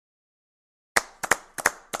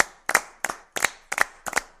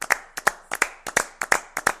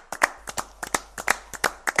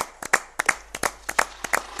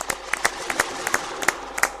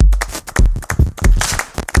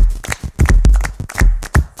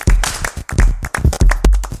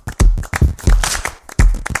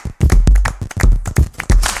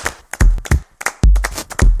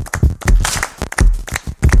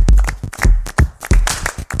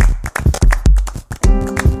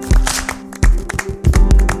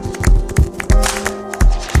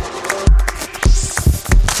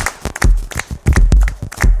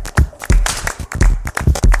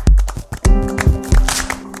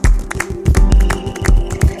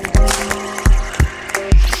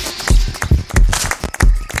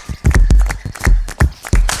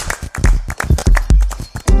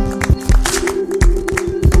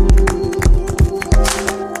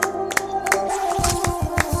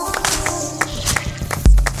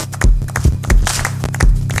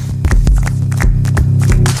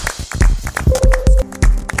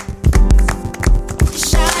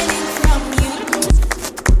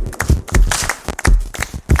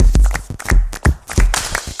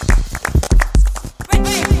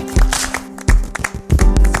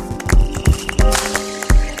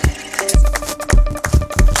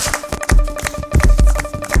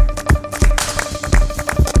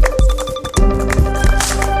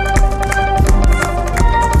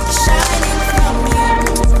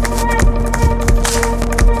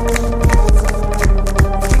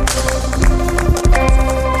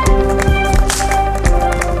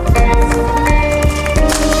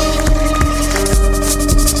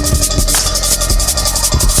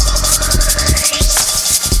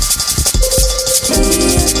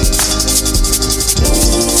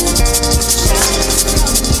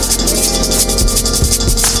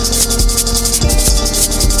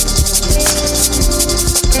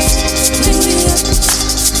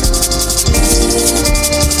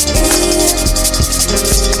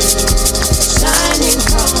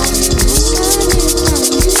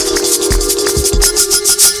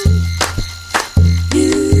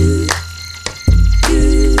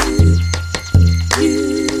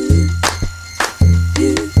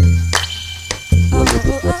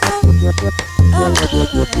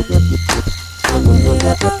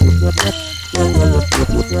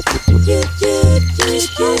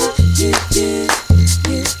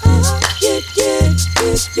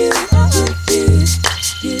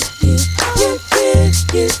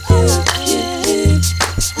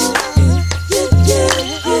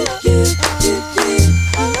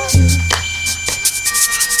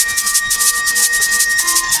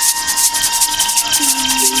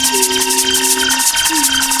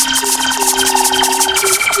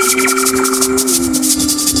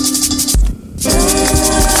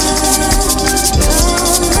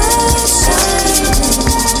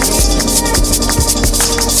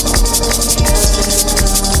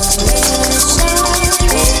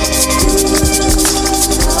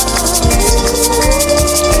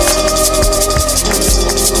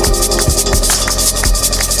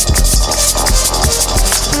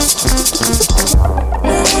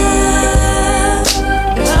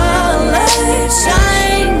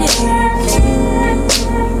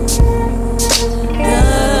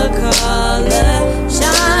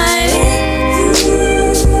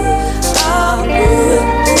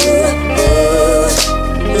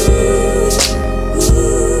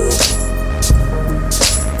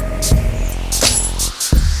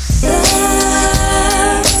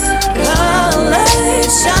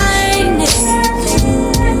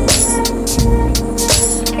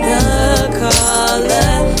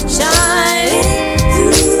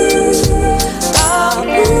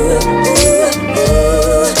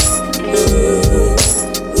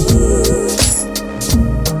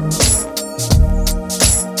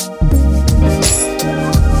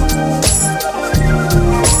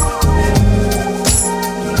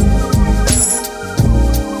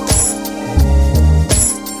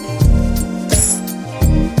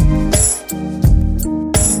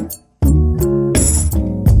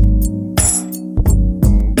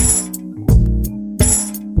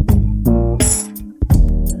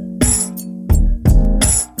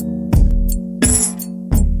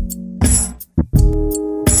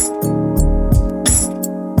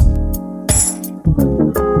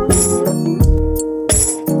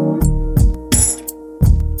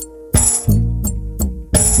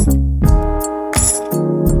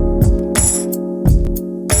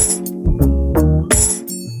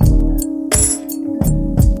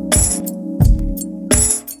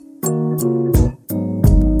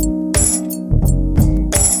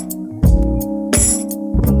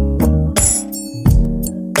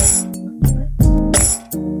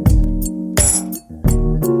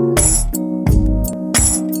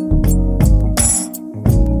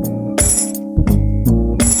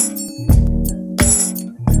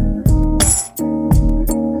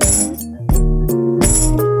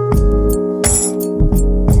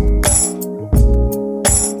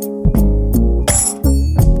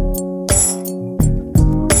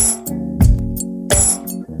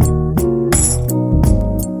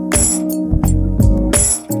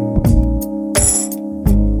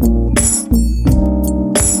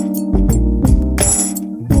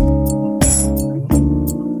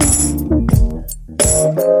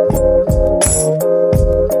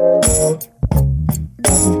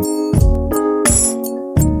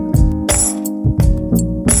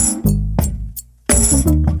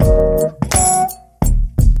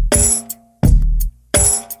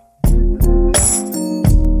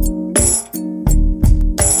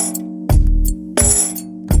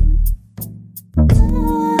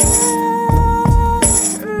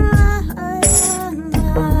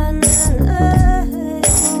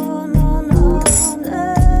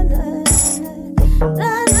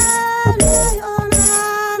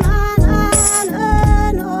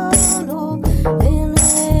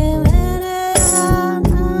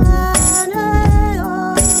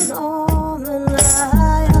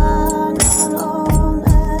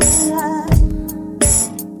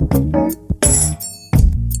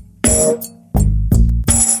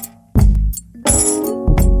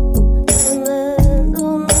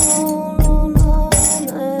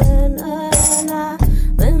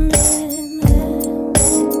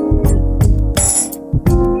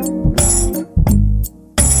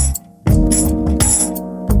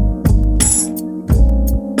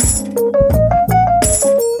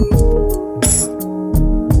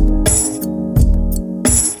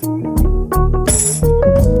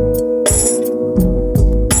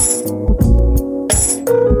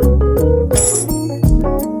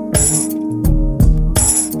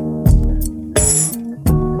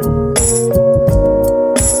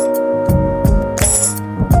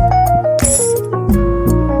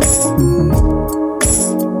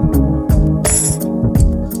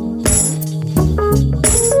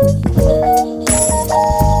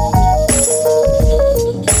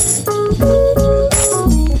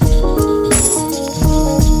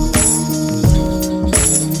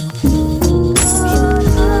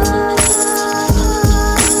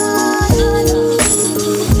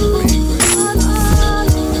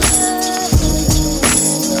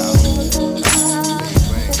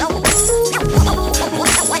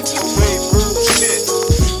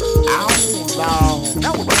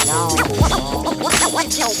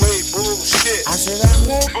bullshit. I said I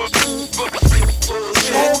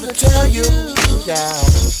want to tell you down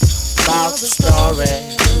about the story.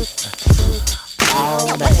 Oh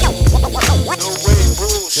man, no way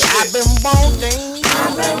bullshit. I've been wanting,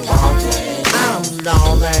 I'm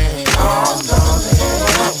lonely, I'm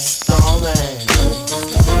stalling,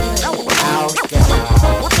 out there.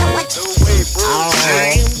 No way bullshit. I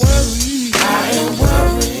ain't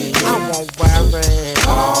worried, I won't worry,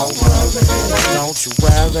 don't you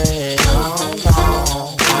worry,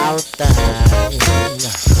 about that.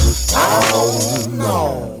 Oh no.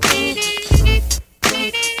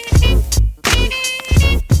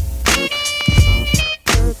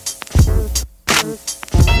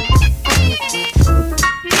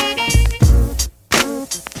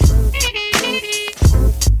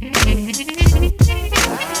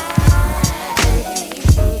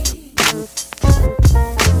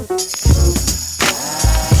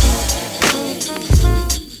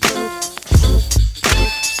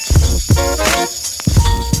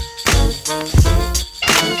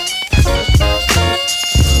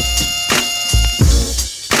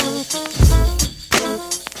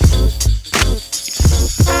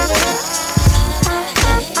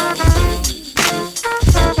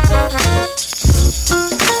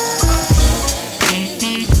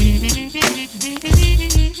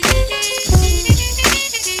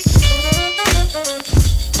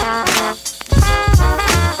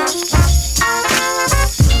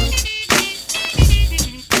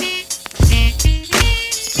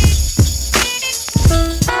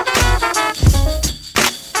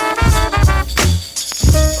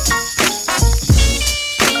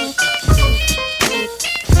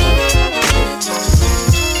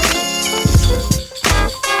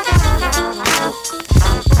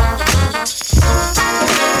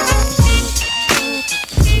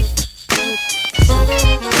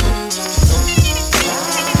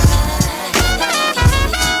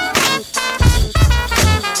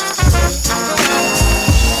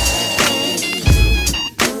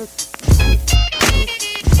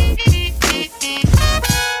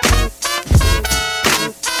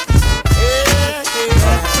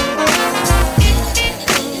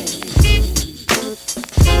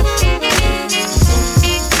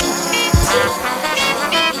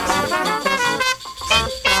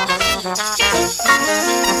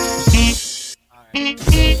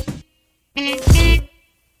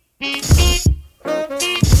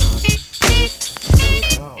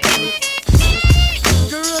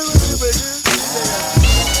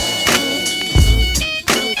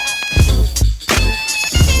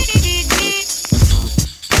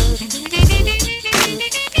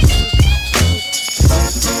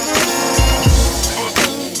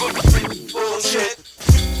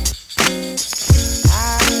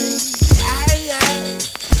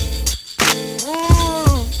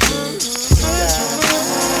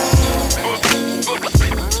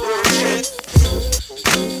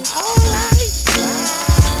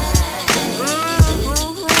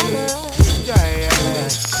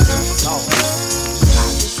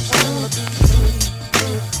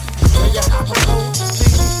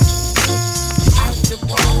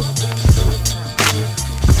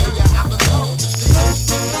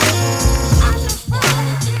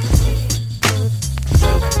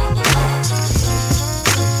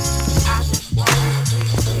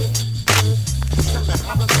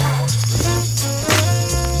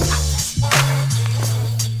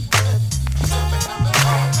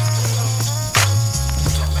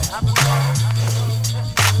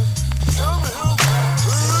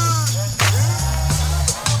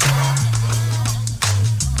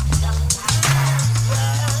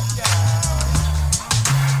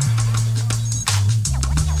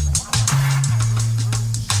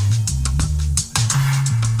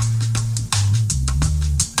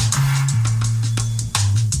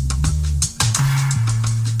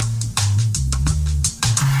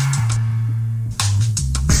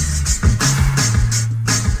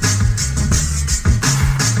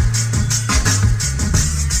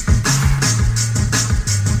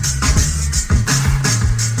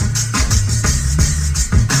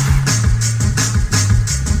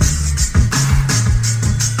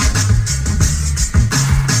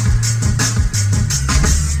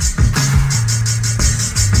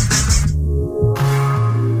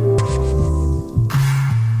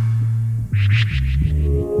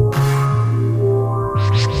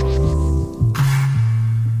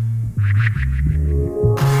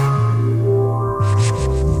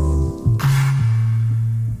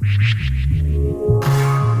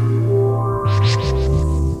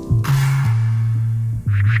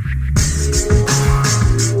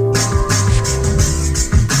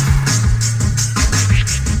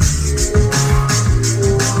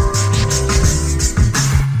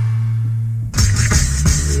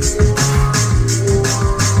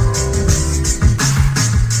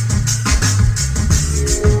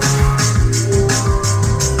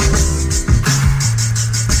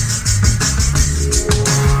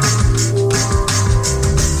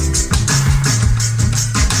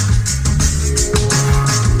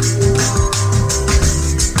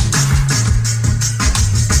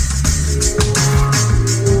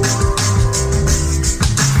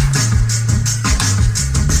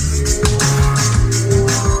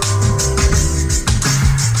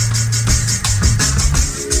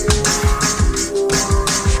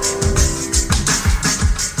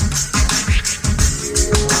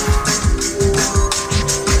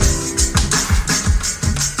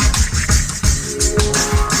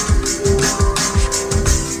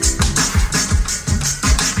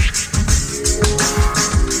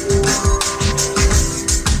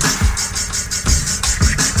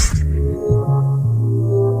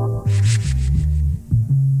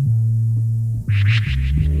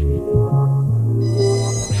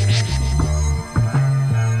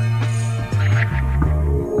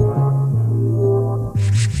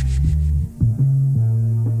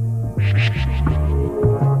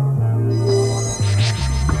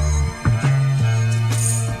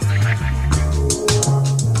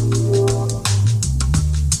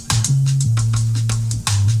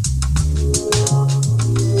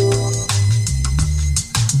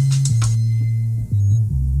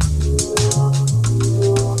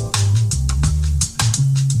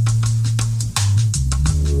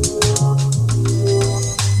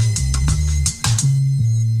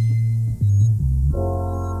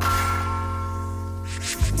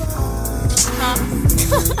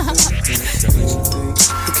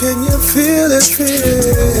 feel it,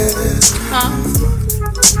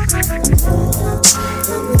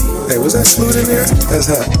 Hey, was that smooth in there? That's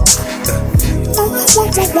hot.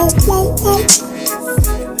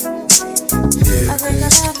 Yeah.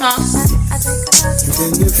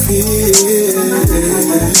 Can you feel?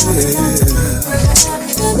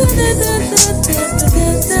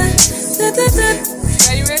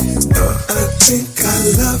 I think I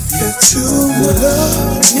love you too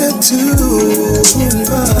much.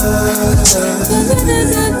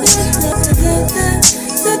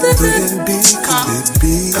 Could it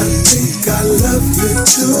be? I think I love you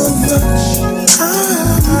too much.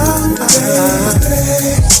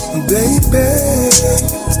 Baby.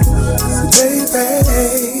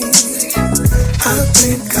 I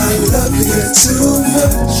think I love you too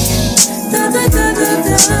much.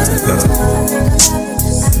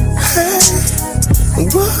 Hey,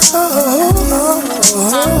 whoa.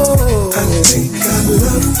 I think I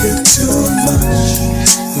love you too much.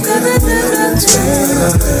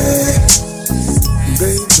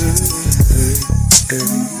 Baby.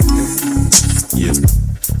 Yeah.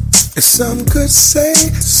 Some could say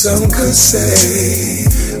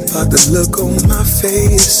about the look on my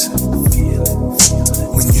face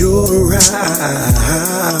when you're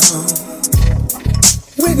around.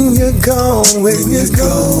 When you're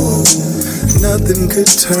gone, nothing could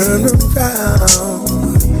turn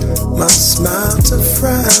around my smile to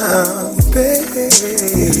frown, babe.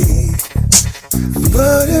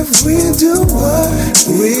 But if we do what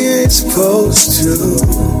we're supposed to,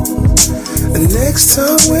 next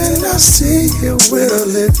time when I see you,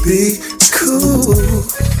 will it be cool?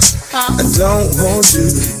 I don't want you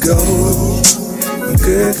to go.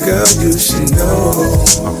 Good girl, you should know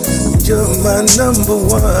you're my number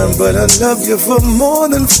one, but I love you for more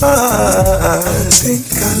than fun. I think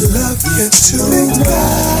I love you too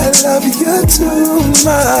much. I love you too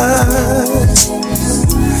much,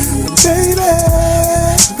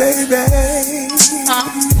 baby.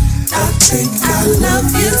 I think I love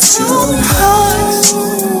you too much,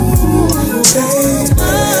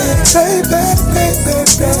 baby.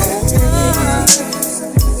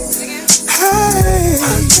 Hey, I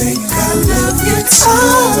think I love you too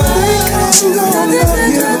much. I think I'm gonna love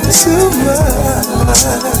you too much.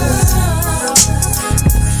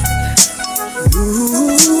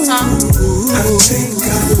 Ooh, I think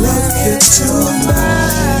I love you too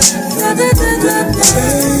much, baby.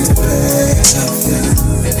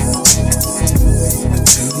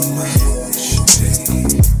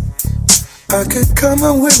 I could come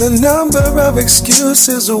up with a number of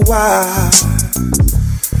excuses why,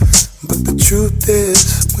 but the truth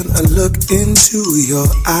is, when I look into your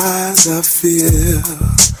eyes, I feel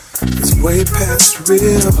it's way past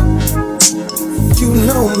real. You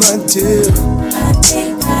know, my dear, I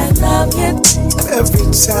think I love you.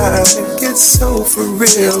 Every time it gets so for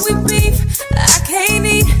real. When we beef, I can't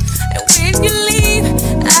eat, and when you leave,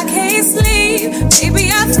 I can't sleep.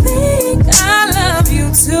 Baby, I think I love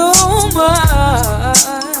you too much.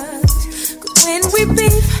 'Cause when we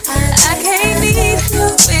beef, I can't eat.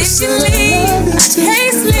 When you leave, I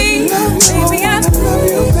can't sleep. Baby, I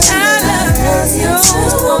think I love you too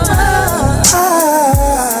much. I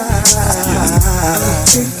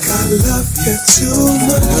think I love you too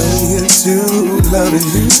much. Loving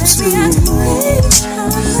you too.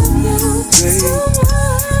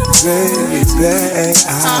 Baby,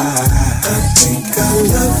 I think I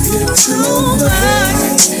love you too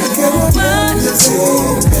much.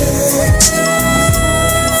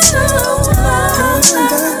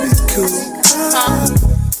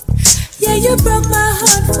 Yeah, you broke my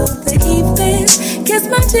heart for the evening. Guess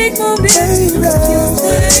my chick moved in.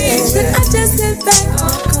 Should I just sit back, go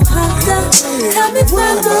harder, help me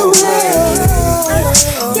find my way?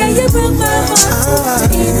 Yeah, you broke my heart for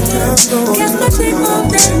the evening. Guess my chick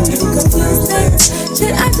moved in. Confusing.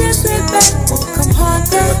 Should I just sit back, come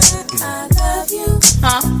harder? I love you.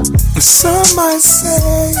 Some might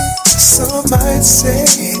say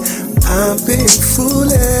I'm being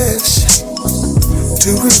foolish to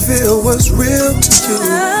reveal what's real to you.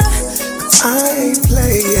 I ain't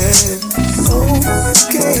playing, this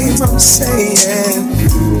game I'm saying.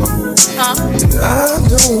 I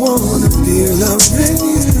don't wanna be loving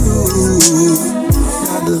you,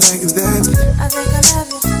 not like that. I think I love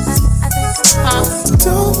you. I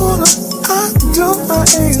Don't wanna, I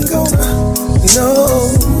ain't gonna, no.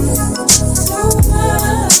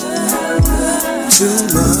 Too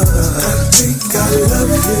much. I think I love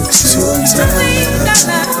you too much. I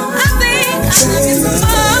think I love you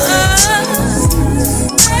so much.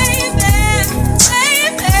 Baby.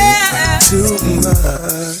 Too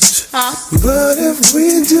much. But if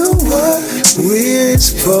we do what we ain't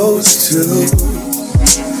supposed to,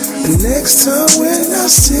 the next time when I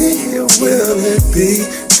see you, will it be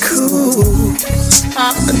cool?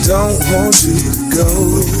 I don't want you to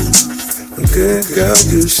go. Good girl,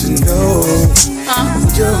 you should know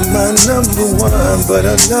you're my number one, but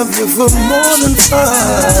I love you for more than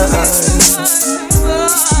fine.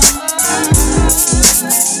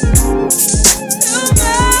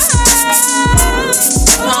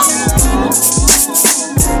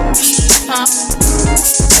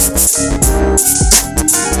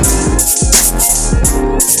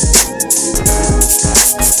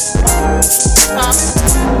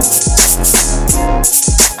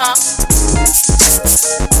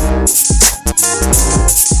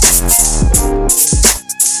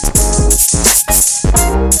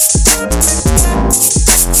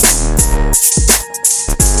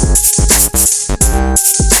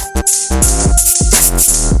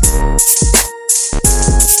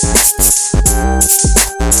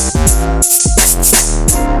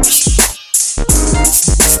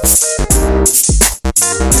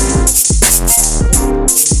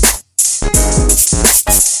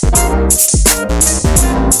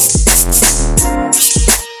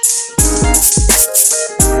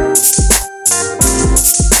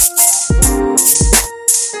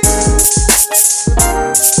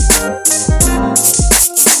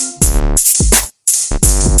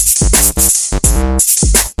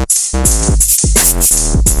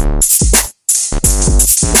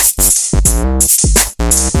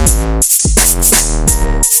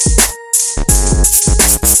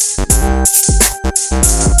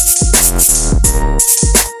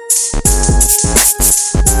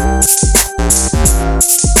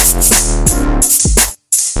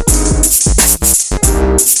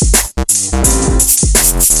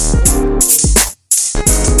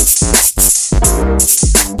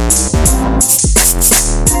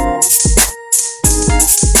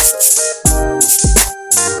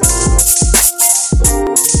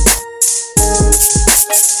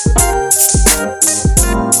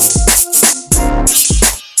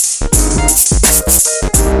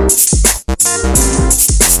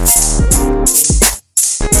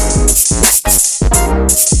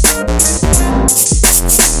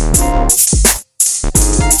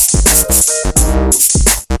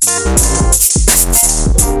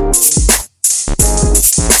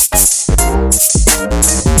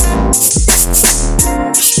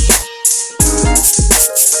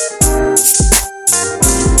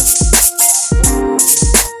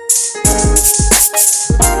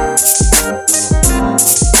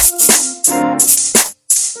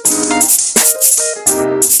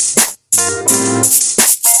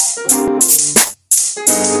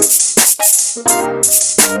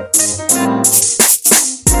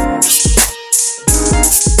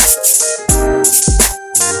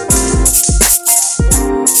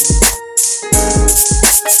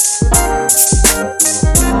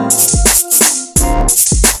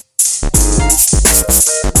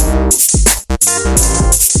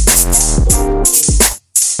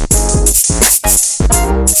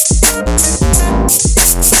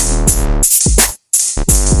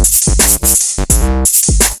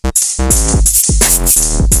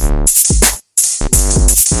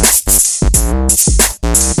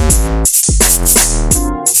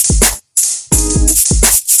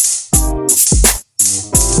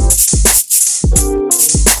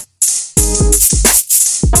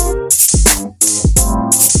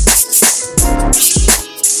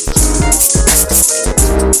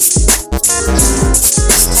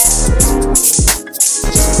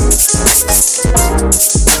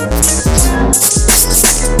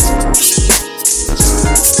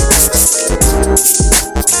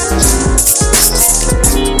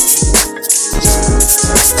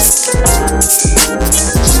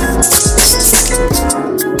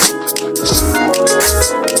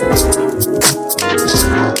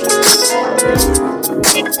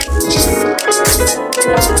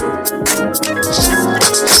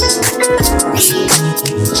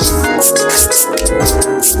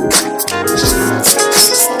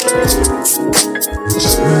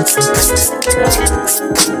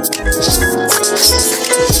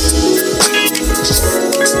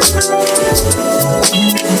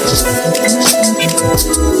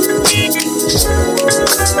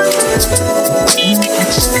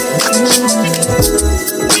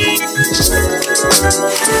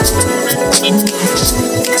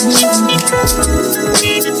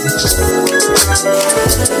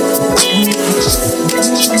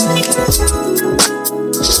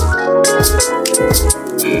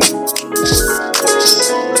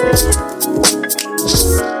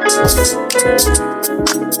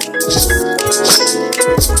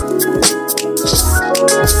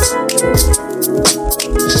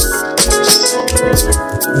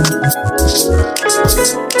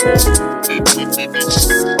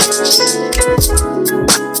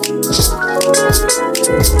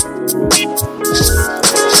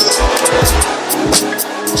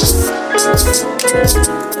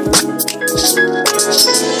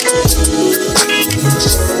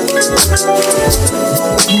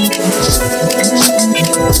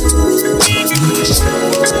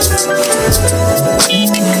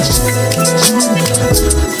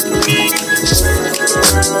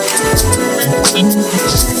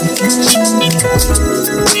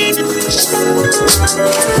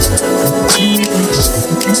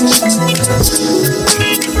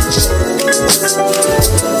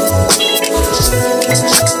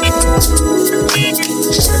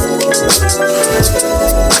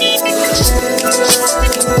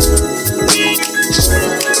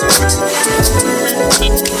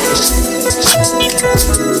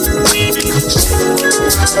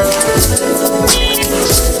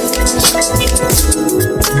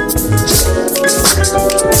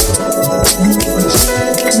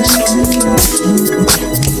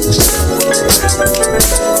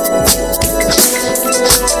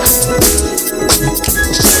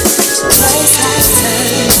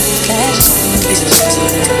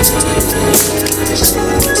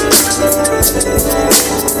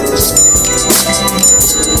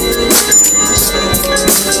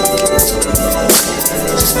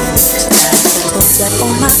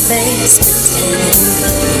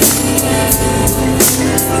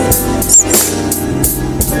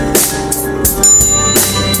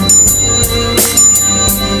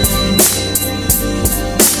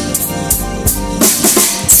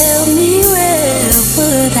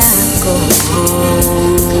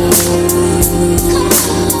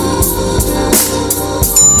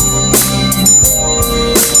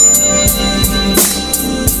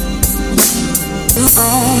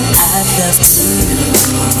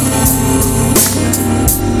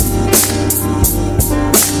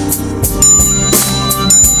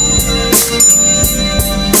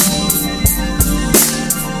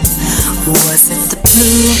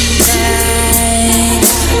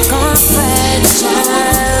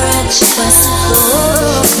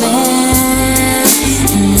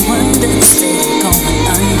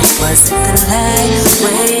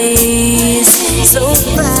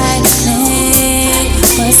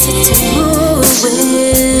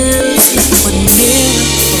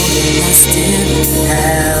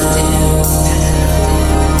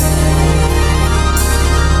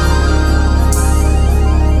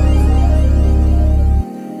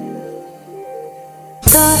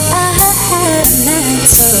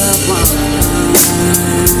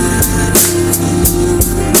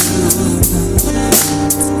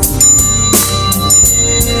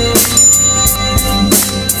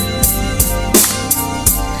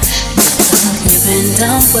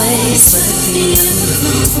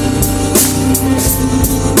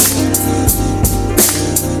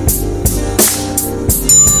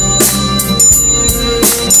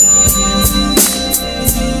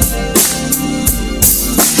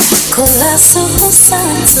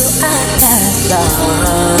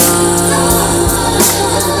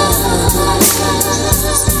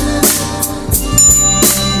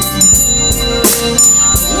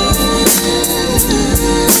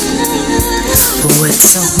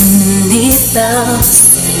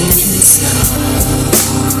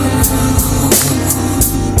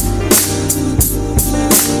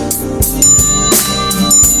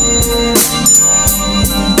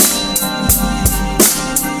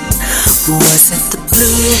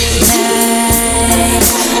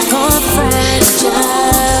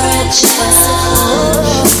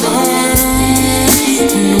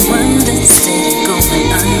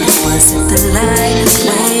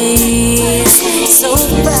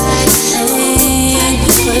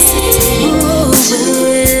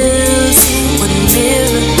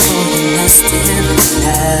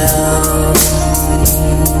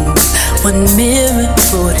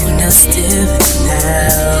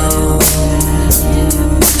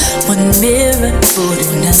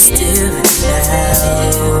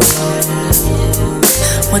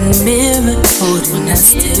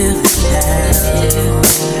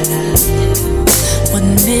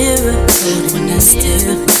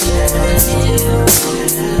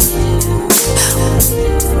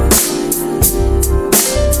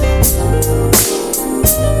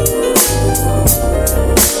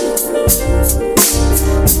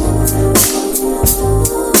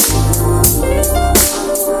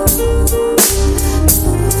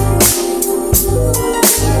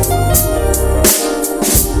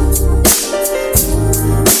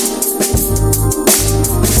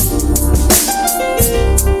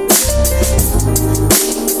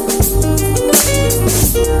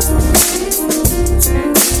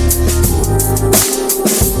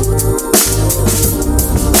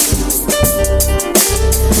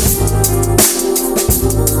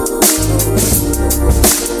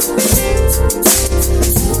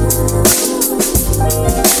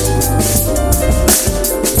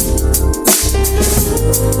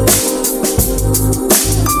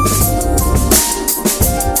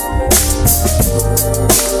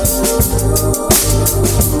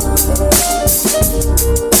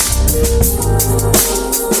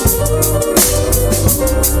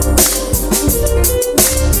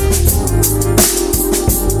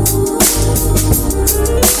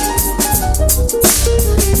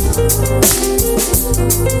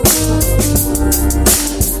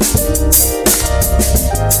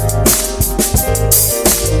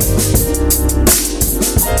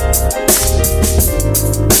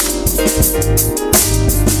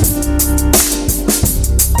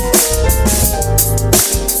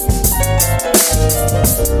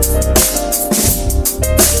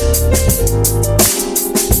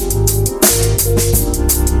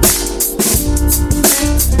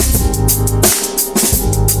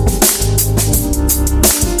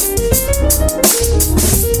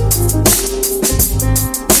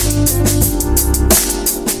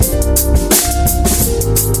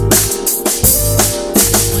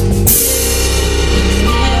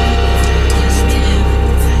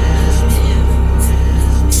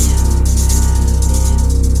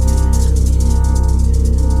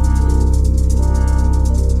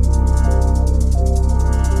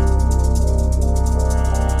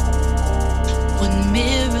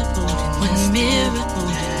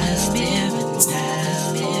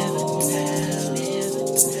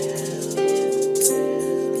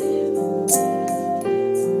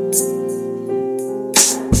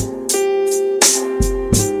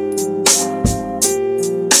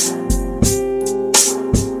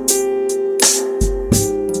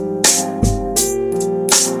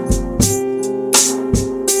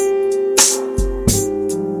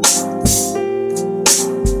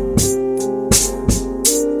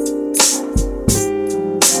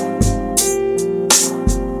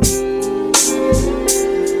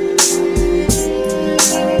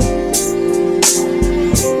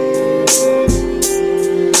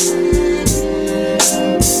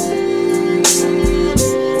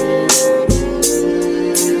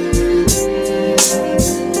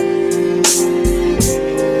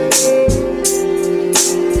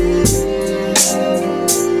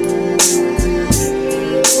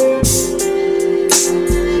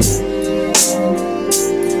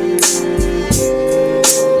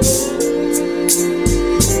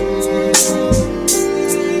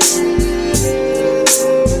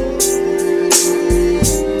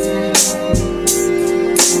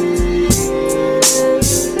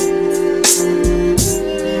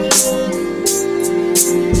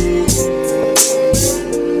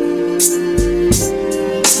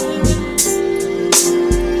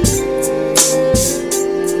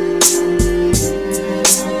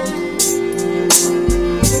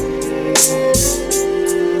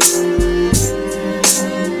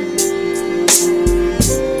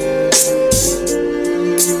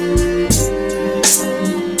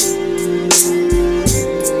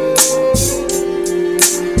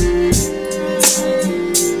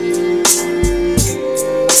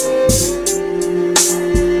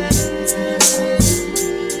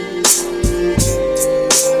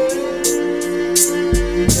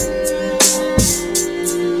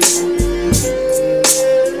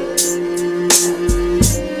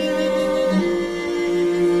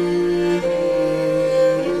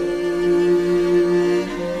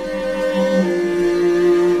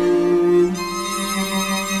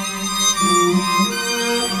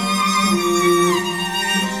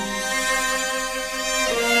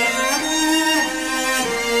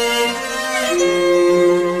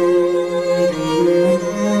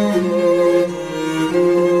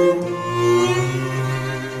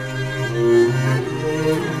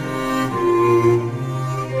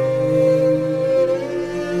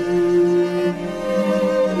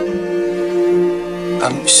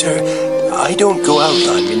 Sir, I don't go out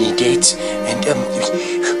on many dates, and,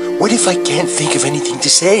 what if I can't think of anything to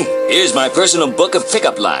say? Here's my personal book of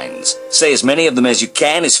pickup lines. Say as many of them as you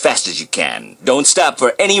can, as fast as you can. Don't stop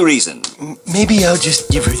for any reason. Maybe I'll just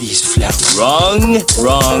give her these flowers. Wrong,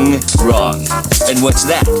 wrong, wrong. And what's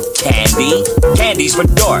that? Candy? Candy's for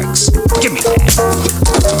dorks. Give me that.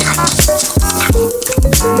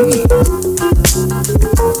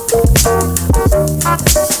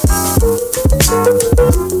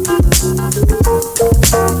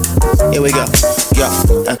 Here we go. Yo,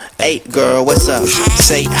 hey girl, what's up?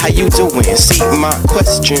 Say, how you doing? See, my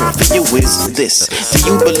question for you is this: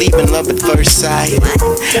 do you believe in love at first sight?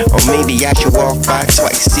 Or maybe I should walk by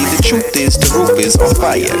twice. See, the truth is, the roof is on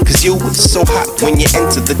fire. Cause you was so hot when you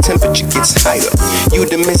enter, the temperature gets higher. You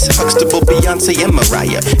the Miss Huxtable, Beyonce, and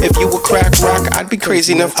Mariah. If you were crack rock, I'd be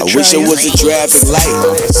crazy enough to I try wish it was a traffic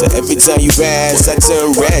light, so every time you pass, I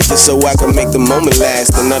turn red, just so I can make the moment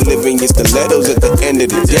last. And I live in your stilettos at the end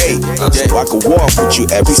of the day, so I can walk with you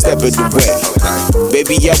every step of the way.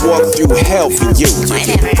 Baby, I walk through hell for you.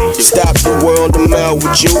 Stop the world to melt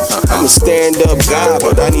with you. I'm a stand-up guy,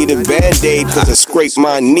 but I need a band-aid, cause I scraped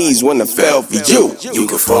my knees when I fell for you. You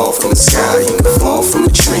can fall from the sky, you can fall from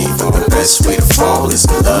a tree, but the best way to fall is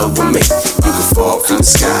in love with me. You can fall from the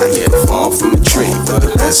sky, you can fall from a tree, but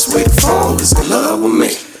the best way to fall is in love with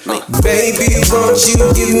me. Baby, won't you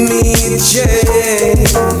give me a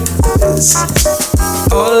chance?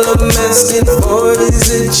 All I'm asking for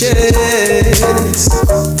is a chance.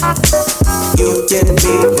 You can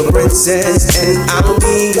be a princess and I'll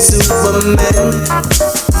be a Superman.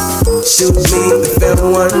 Shoot me the fair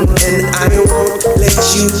one and I won't let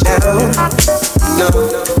you down. No.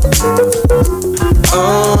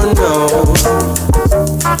 Oh no.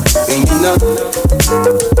 And you know.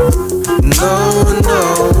 No.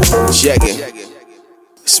 Check it.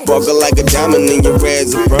 Sparkle like a diamond in your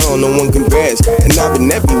reds and brown, no one compares. And I've been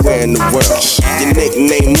everywhere in the world. Your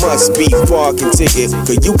nickname must be parking ticket,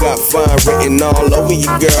 cause you got fine written all over you,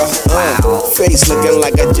 girl. Face looking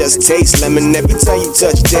like I just taste lemon every time you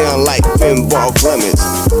touch down like Pinball Clemens.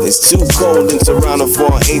 It's too cold in Toronto for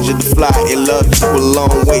an angel to fly. In love, you a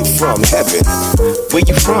long way from heaven. Where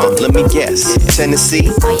you from? Let me guess. Tennessee?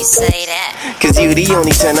 Why you say that? Cause you the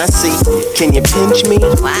only 10 I see. Can you pinch me?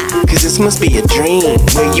 Why? Cause this must be a dream.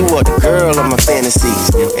 Where you are the girl of my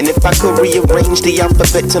fantasies. And if I could rearrange the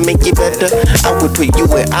alphabet to make it better, I would put you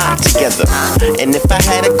and I together. And if I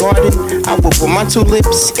had a garden, I would put my two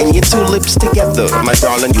lips and your two lips together. My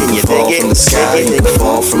darling, can you dig it? From the sky, you can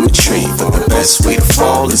fall from a tree, but the best way to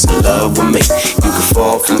fall is in love with me. You can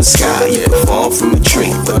fall from the sky, you can fall from a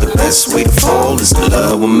tree, but the best way to fall is in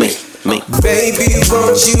love with me. Baby,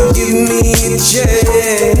 won't you give me a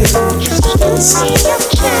chance?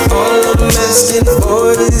 All I'm asking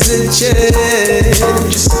for is a chance.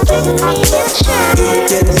 You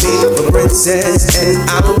can be a princess and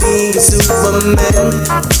I'll be a Superman.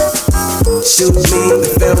 Shoot me the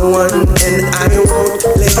fair one and I won't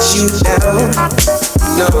let you down.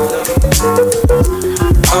 No.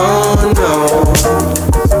 Oh no.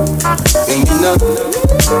 And you know.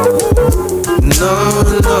 No.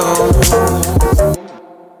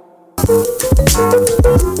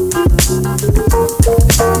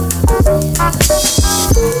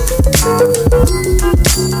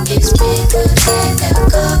 It's bigger than the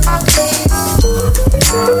government.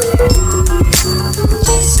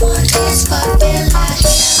 This one is for Dilla Hill.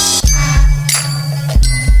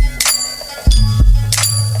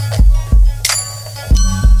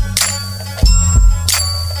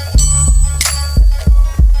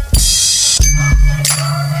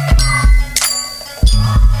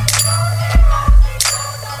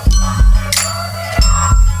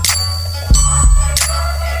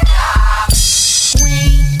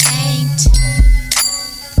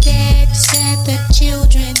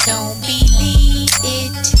 Don't believe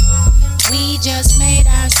it. We just made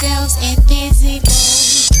ourselves invisible.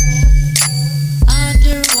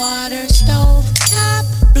 Underwater stove top,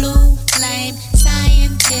 blue flame.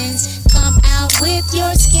 Scientists, come out with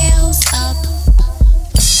your scales up.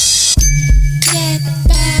 Get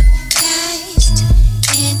baptized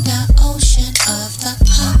in the ocean of the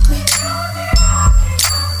hungry.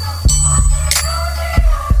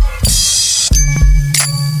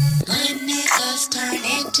 When niggas turn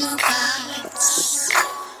into gods,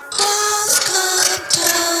 walls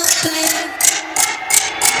contemplate.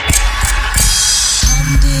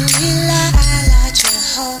 Alhamdulillah, Allah,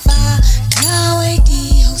 Jehovah, Yahweh,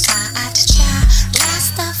 Dios, Ma'at, Jah,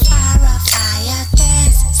 Rastafari, fire,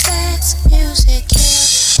 dance, sex, music,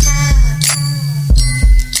 hip-hop.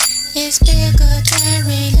 It's bigger than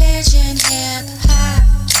religion, hip-hop.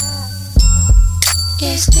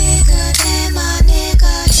 It's bigger than my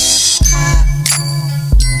nigga hip-hop.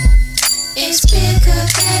 It's bigger.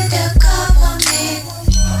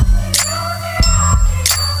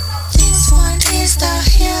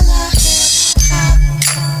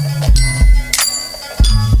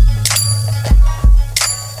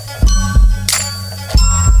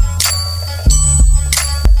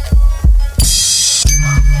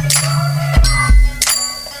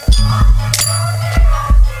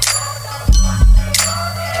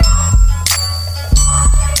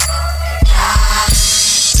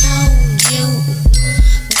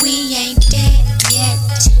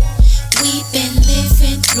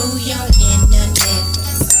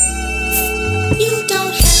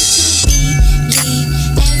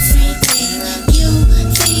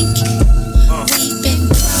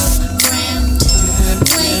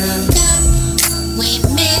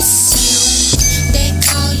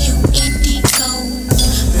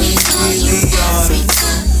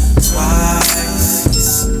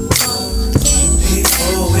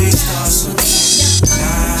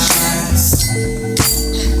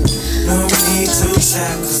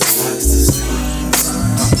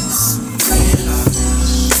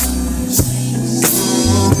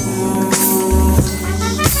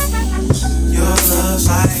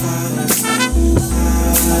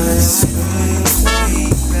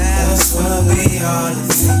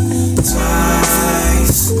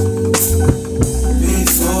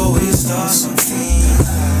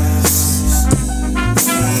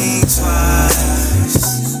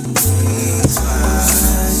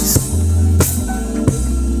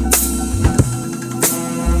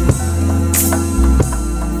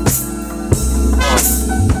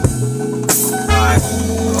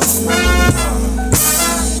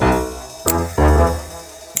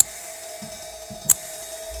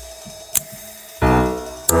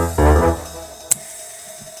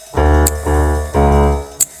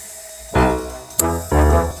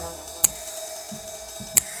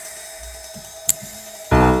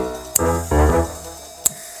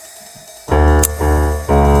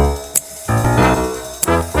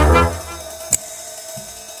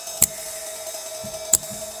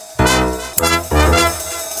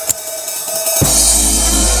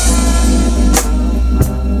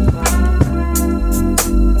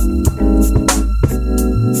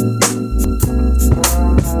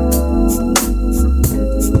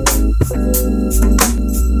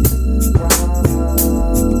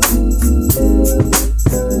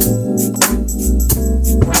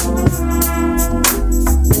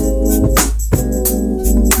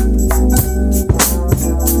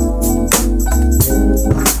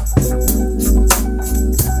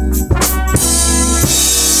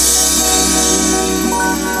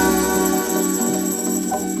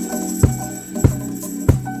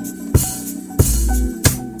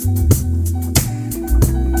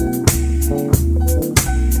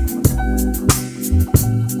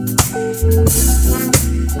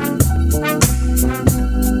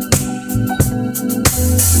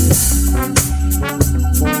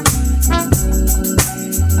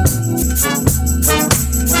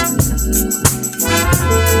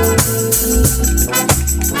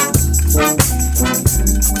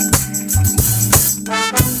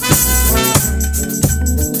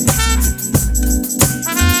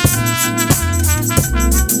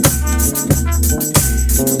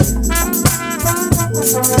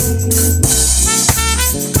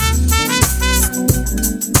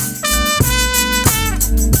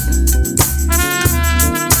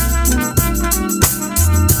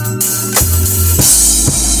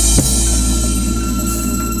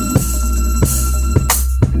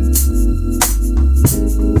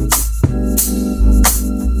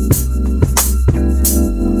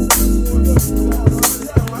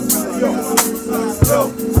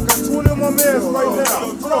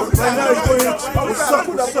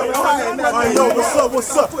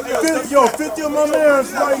 What's up? Yo, 50 of my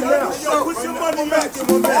mans right now. Yo, put your money back in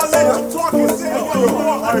my man. I'll let you talk and say,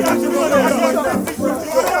 all right, put your money back right now.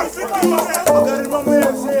 I got it in my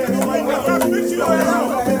man's hand right now.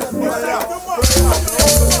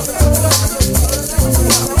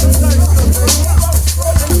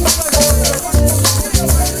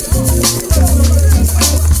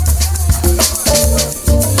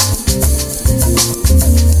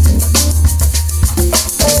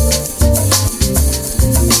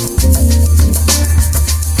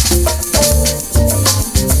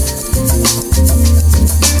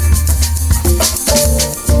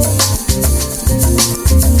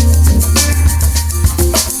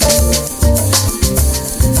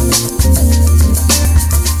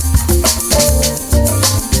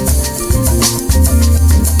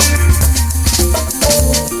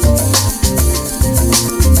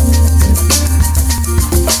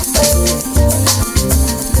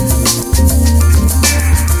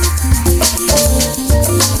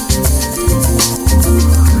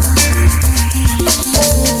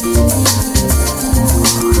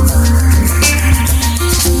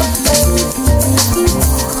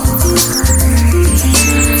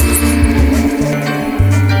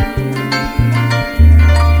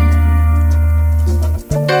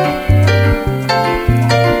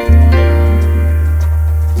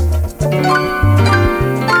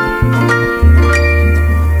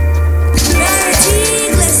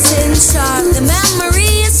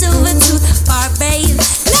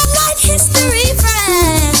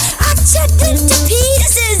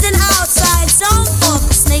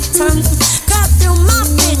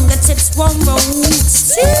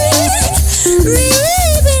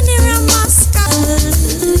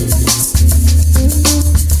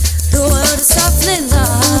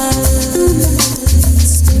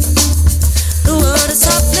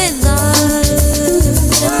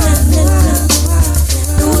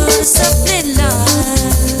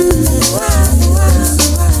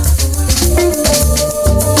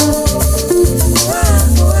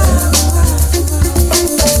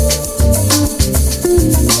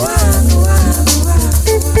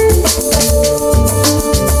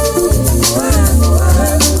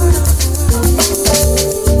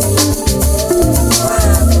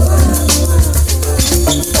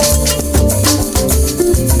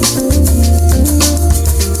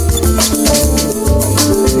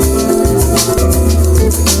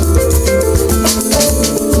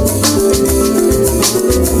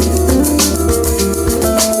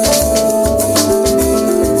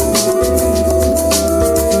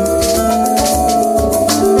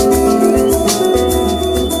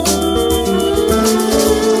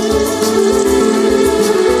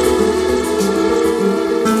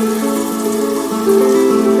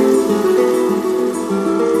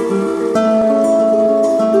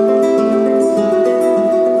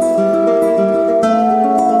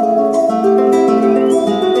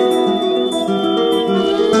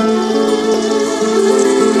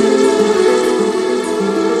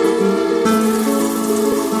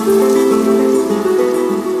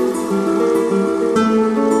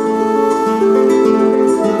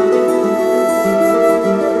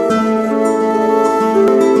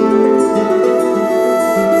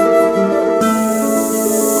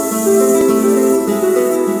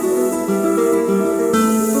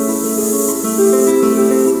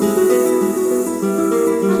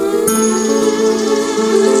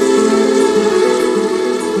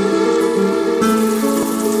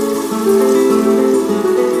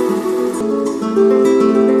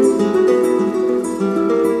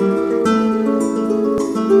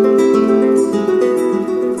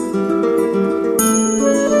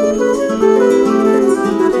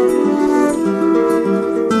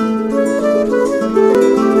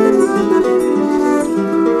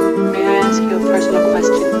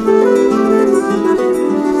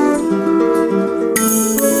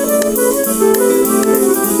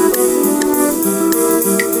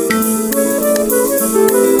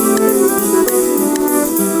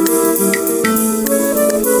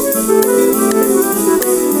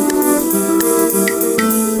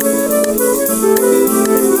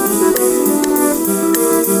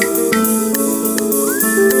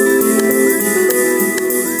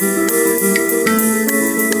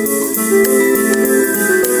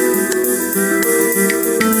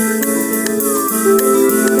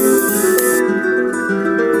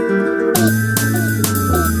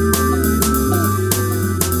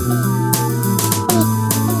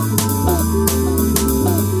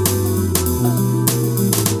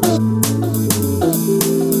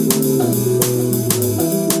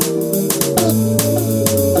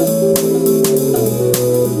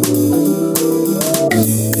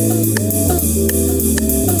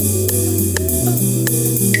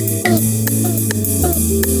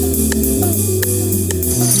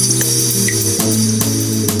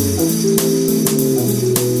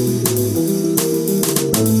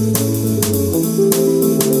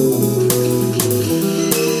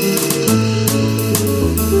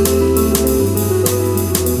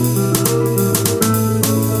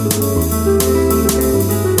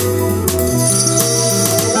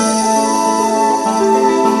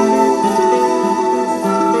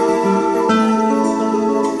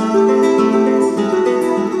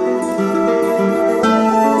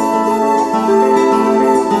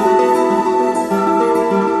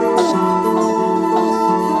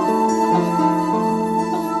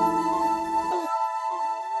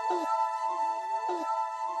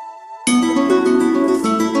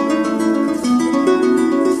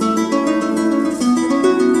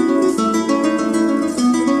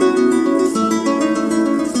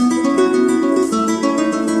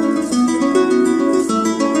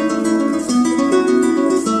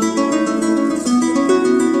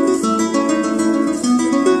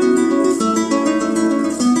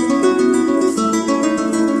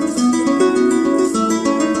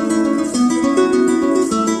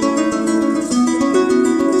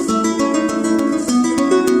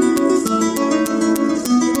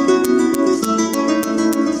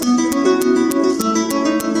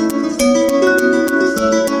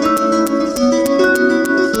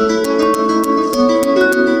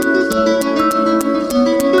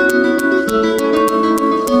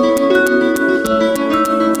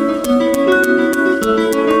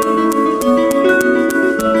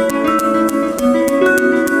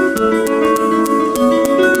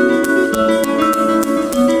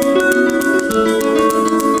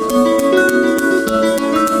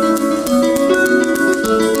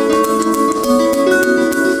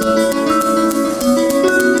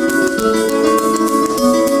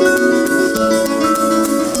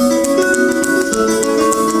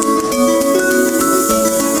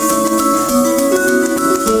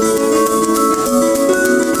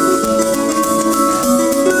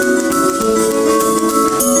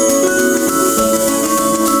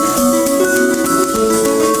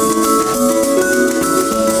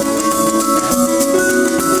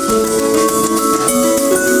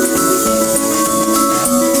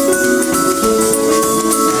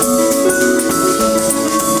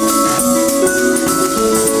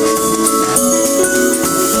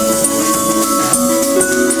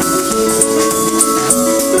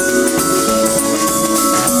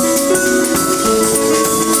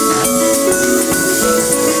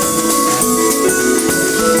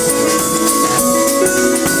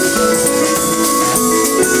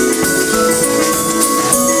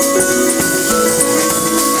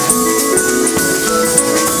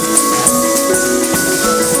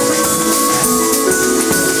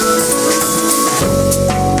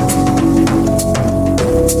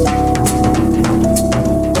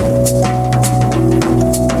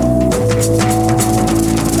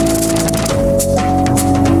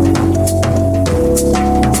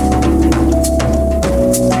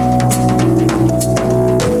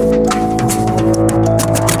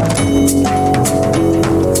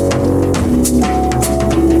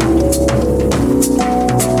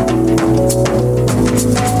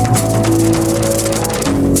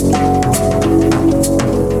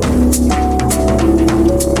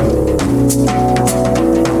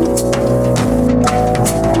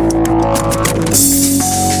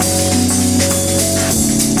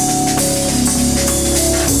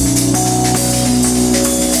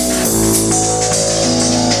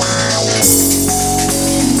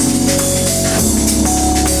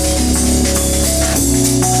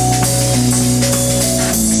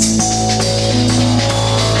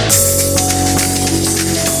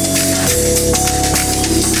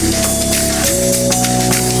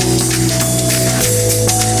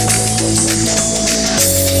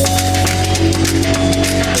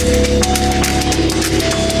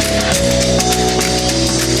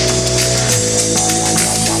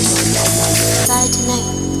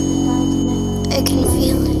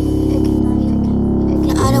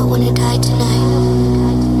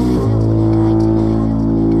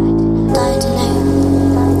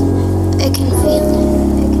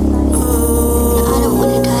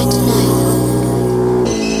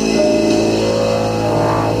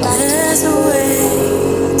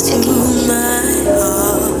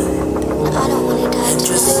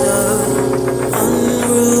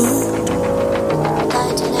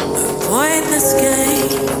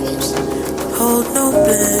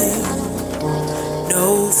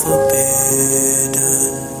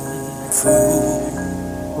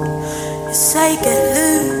 You say get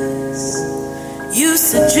loose, you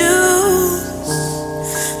seduce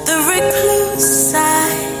the recluse I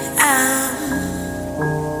am.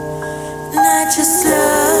 And I just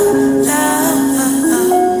love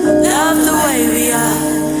the way we are.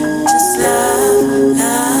 Just love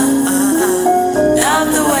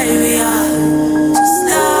the way we are. Just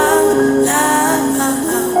love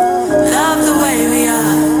the way we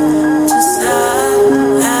are. Just love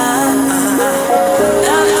the way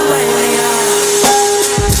we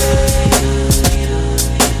are.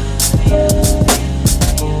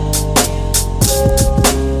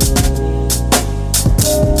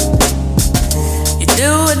 You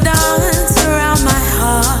do a dance around my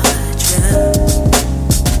heart, yeah.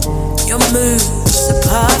 Your moves are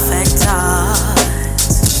perfect art.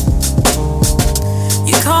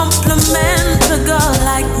 You compliment a girl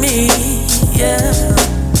like me, yeah.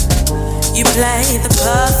 You play the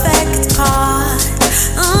perfect part.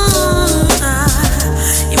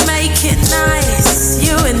 You make it nice,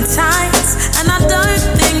 you entice, and I don't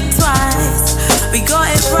think twice. We got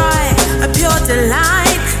it right, a pure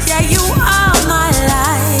delight. Yeah, you are my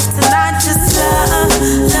light, and I just love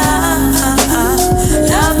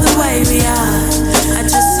the way we are. I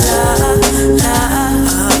just love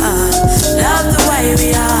the way we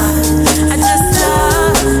are. I just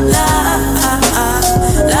love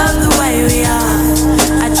the way we are.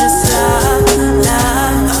 I just love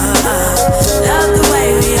the way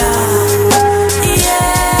we are.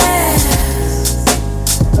 Yeah,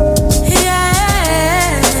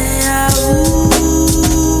 yeah,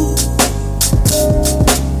 ooh,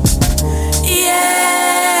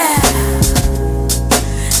 yeah,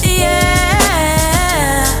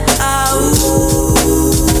 yeah,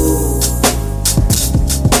 ooh.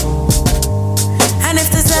 And if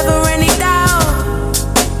there's ever any doubt,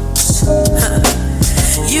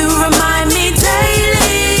 you remind me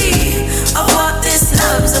daily of what this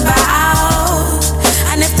love's about.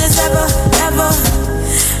 And if there's ever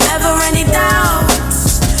any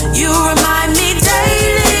doubts, you remind me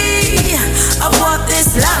daily of what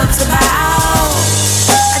this love's about.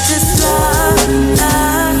 I just love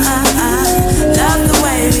the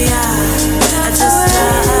way we are. I just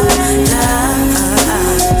love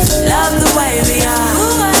the way we are. I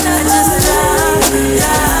just love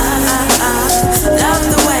the way we are. I just love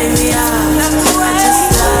the way we are.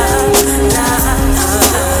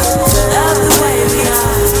 I just love the way we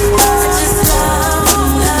are. I just love the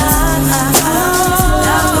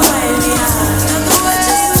way we are. I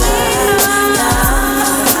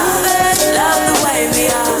just love the way we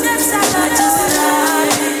are. I just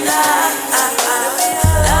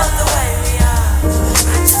love the way we are.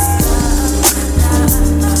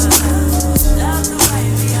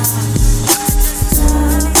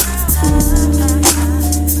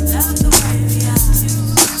 Love the way we are.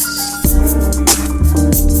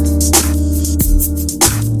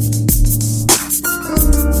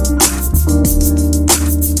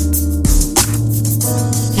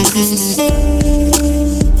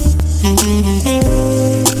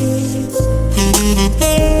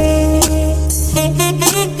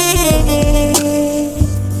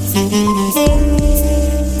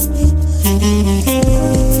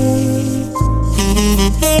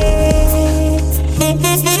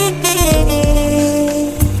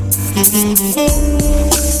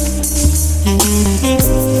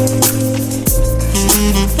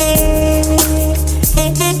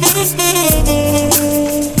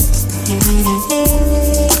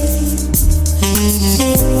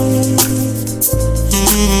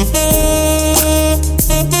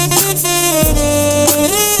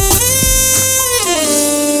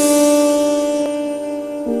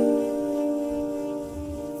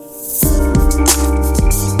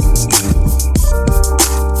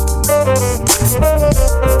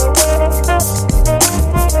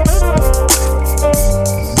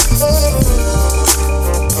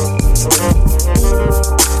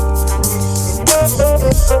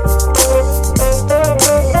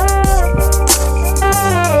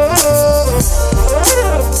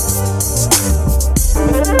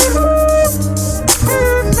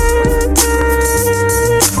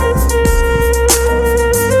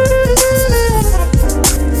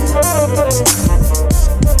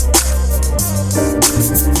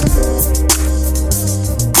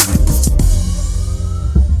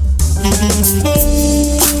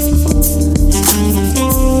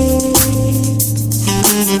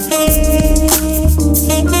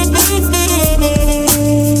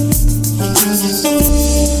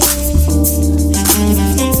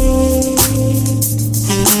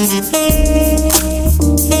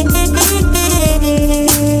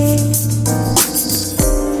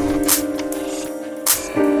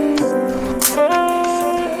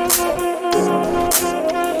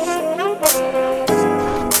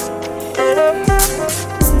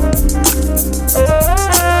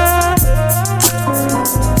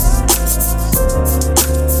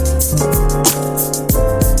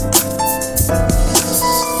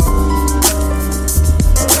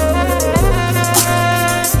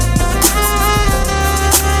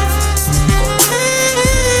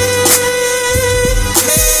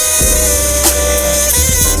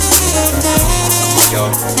 y'all.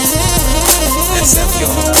 Let's have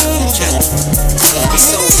y'all. Check. We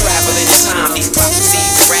soul traveling in time, these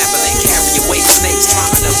prophecies unraveling, carry away snakes,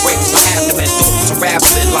 trying to break my abdomen, thoughts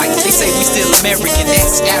unraveling like they say we still American,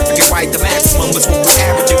 that's African, right? The maximum is what we're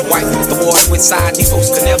averaging, white. The water inside, these folks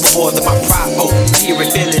can never bother my pride. Oh, hear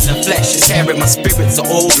it, feeling the flesh is tearing my spirit, so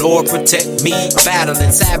oh Lord, protect me.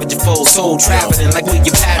 Battling savage and foe, soul traveling like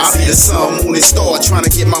William Patterson. I be the sun, moon, and star, trying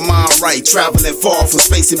to get my mind right, traveling far from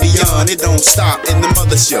space and beyond. It don't stop in the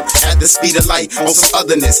mothership, at the speed of light, on some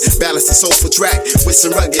otherness, balance the soulful track with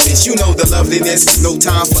some ruggedness. You know the loveliness, no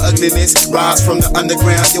time for ugliness. Rise from the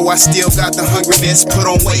underground, yo, I still got the hungriness. Put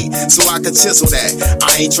on weight so I can chisel that.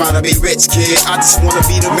 I ain't trying to be rich, kid, I just wanna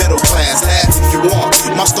be the middle class. Laugh if you want,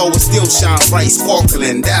 my star will still shine bright,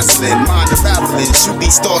 sparkling, dazzling, mind unraveling, shoot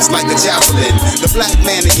these stars like a javelin. The black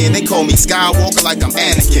man again, they call me Skywalker like I'm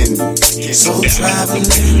Anakin. Soul traveling,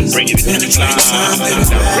 penetrating time, baby,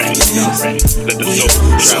 back in.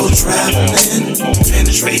 Soul traveling,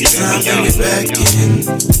 penetrating time, baby, back in.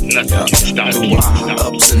 Through our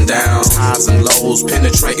ups and downs, highs and lows,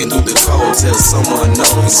 penetrating through the cold till someone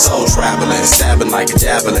knows. Soul traveling, stabbing like a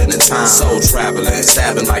javelin in time. Soul traveling,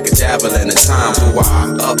 stabbing like a javelin in time. Through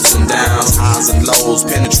our ups and downs, highs and lows,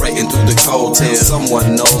 penetrating through the cold till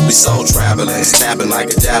someone knows. We soul traveling, stabbing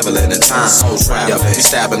like a javelin in time. Soul traveling, we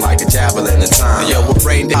stabbing like a javelin in time. Yo, we're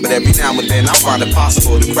brain dead, but every now and then I find it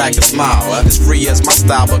possible to crack a smile. As free as my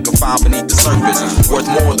style, but confined beneath the surface. Worth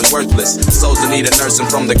more than worthless. Souls in need of nursing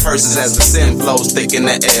from the curses as the sin flows thick in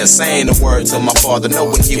the air. Saying a word to my father,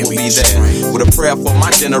 knowing he will be there. With a prayer for my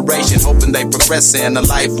generation, hoping they progress in a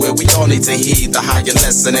life where we all need to heed the higher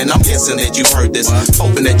lesson. And I'm guessing that you've heard this,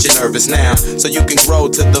 hoping that you're nervous now, so you can grow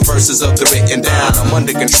to the verses of the written down. I'm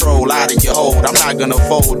under control, out of your hold. I'm not gonna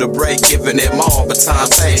fold or break, giving it more, but time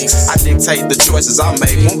takes. I dictate the choices I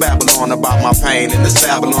make. Won't Babylon about my pain. In this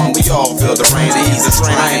Babylon, we all feel the rain. To ease the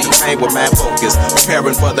strain, I ain't the pain with mad focus.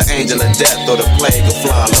 Preparing for the angel of death or the plague of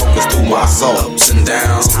flying locusts through my soul. Ups and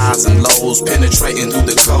downs, highs and lows, penetrating through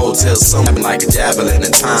the cold till something like a javelin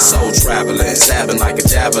in time. Soul traveling, stabbing like a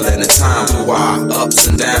javelin in time. Through our ups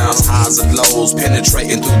and downs, highs and lows,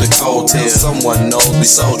 penetrating through the cold till someone knows. We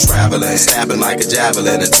soul traveling, stabbing like a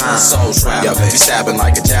javelin in time. Soul traveling, we stabbing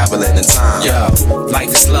like a javelin in time. Yo,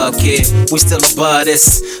 life is love, kid. We still above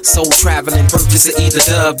this. Soul traveling, purpose to either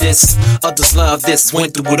dub this. Others love this,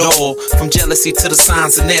 went through it all. From jealousy to the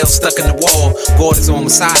signs and nails stuck in the wall. God is on my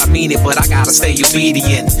side, I mean it, but I gotta stay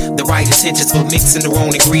obedient. The right intentions for mixing the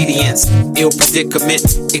wrong ingredients. Ill predicament,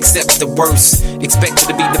 accept the worst. Expected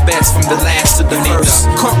to be the best from the last to the first.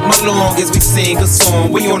 Come along as we sing a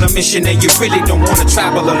song. We on a mission and you really don't wanna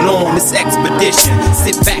travel alone. This expedition,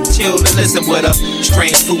 sit back, chill and listen with a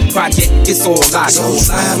strange food project. It's all I soul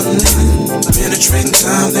traveling, penetrating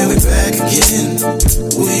time, then we back again.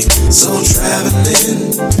 We soul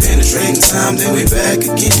traveling, penetrating time, then we back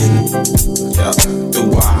again.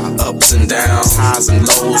 Through our ups and downs, highs and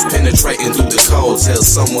lows, penetrating through the cold till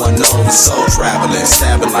someone knows. Soul traveling,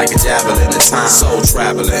 stabbing like a javelin in time. Soul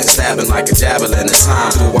traveling, stabbing like a javelin in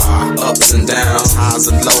time. Through our ups and downs, highs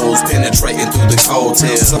and lows, penetrating through the cold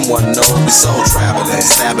till someone knows. We soul traveling,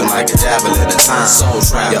 stabbing like a javelin in time. Soul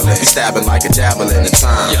traveling, we stabbing like a javelin in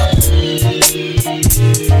time.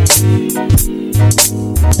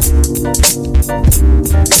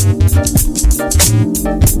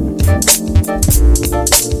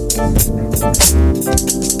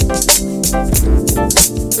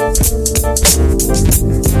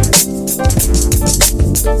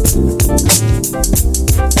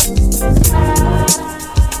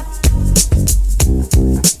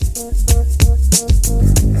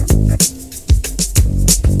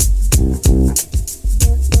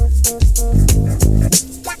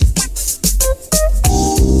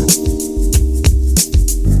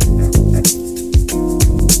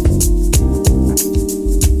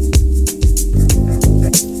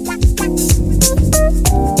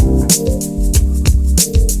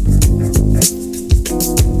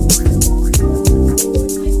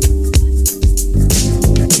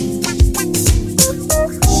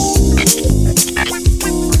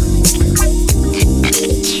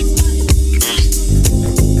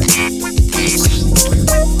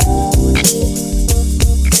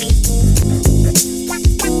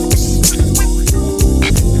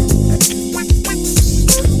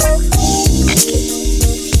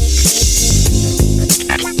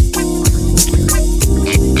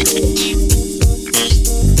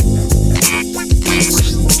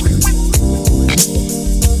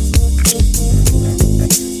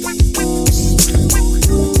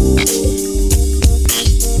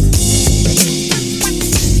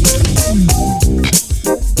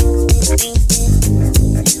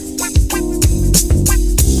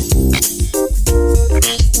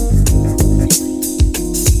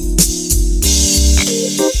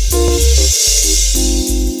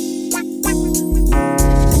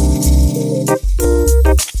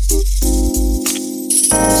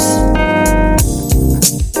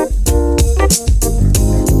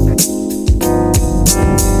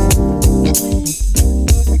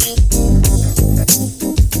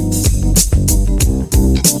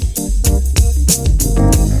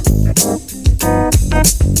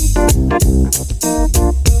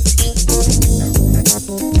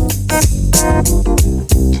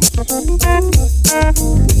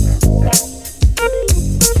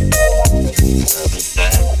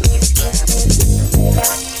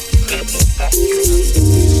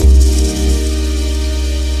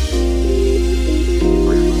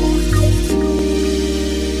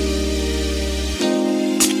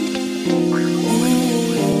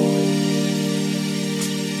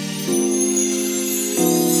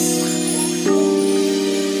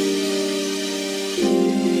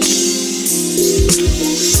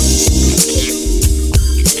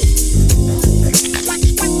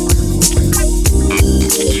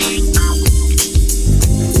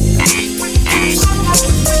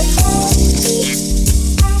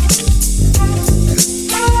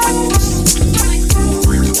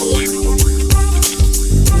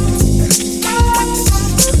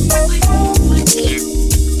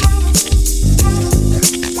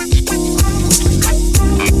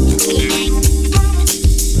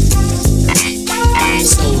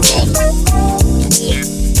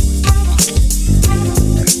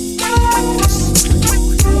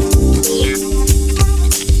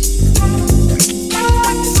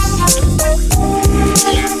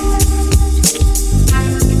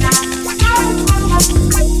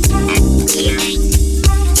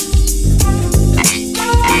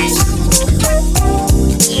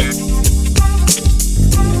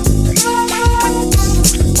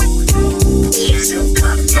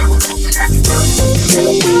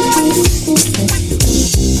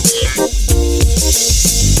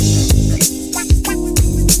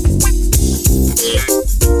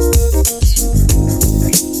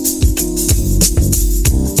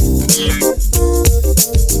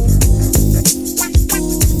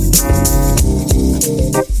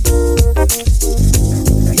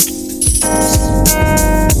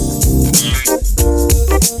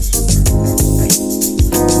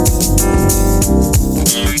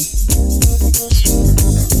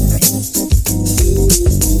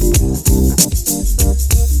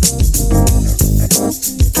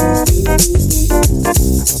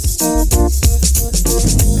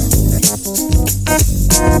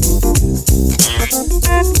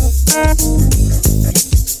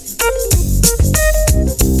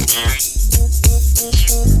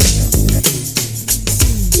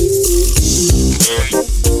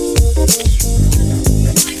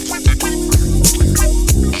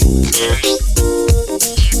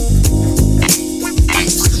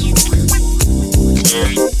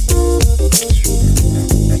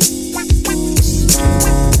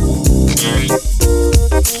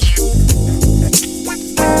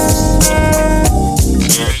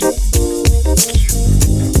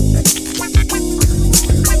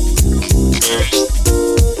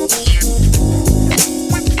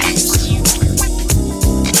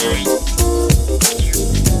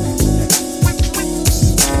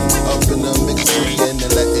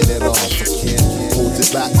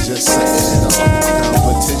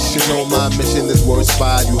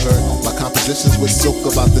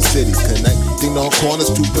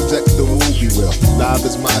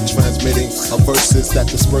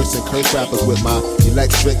 Curse rappers with my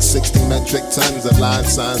electric 60 metric tons of line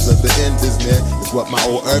signs of the end is near. It's what my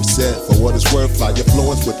old earth said. For what it's worth, fly your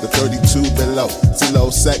fluence with the 32 below. C-low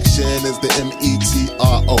section is the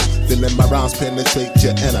METRO. Feeling my rounds penetrate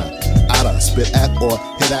your inner, outer, spit at or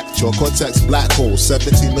hit at your cortex black hole.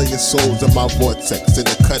 17 million souls in my vortex. In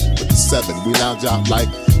the cut with the 7, we lounge out like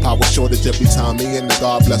power shortage every time me and the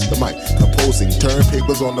God bless the mic. Composing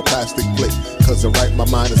turntables on the plastic plate. Cause right, my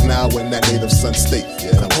mind is now in that native sun state.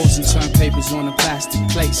 Yeah, composing turntables on a plastic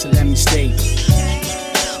plate, so let me state.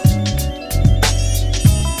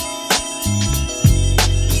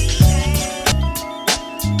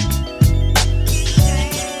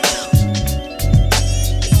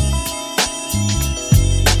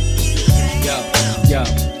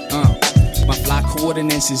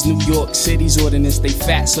 Ordinance is New York City's ordinance. They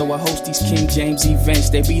fat, so I host these King James events.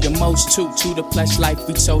 They be the most too. To the plush life,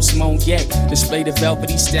 we toast Mon Yay. Display the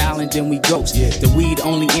velvety style and then we ghost. The weed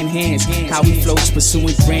only enhance how we floats,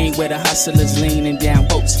 pursuing grain where the hustlers leaning down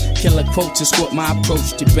boats. Killer quotes escort my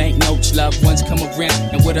approach to bank notes. Loved ones come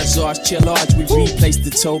around and with us ours chill large. We replace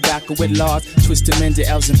the tobacco with large. Twist them into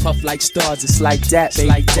L's and puff like stars. It's like that,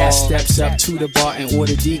 like that. Steps up to the bar and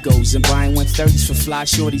order Degos and buying 130s for fly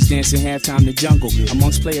shorties dancing halftime the jungle.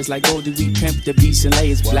 Amongst players like Goldie, we pimp the beats and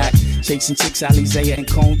layers black. Chasing chicks, Alizé and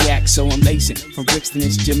cognac. So I'm lacing from Brixton,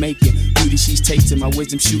 it's Jamaican. Beauty, she's tasting my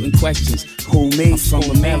wisdom, shooting questions. Who me? I'm from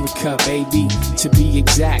America, baby. To be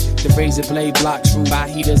exact, the razor blade block true by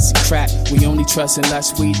heaters and crack. We only trust in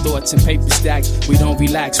lust, weed thoughts and paper stacks. We don't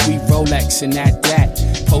relax, we Rolex and that.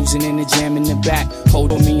 Posing in the jam in the back.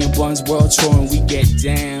 Hold on me and Buns world tour and we get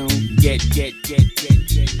down. Get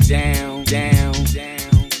down, down, down.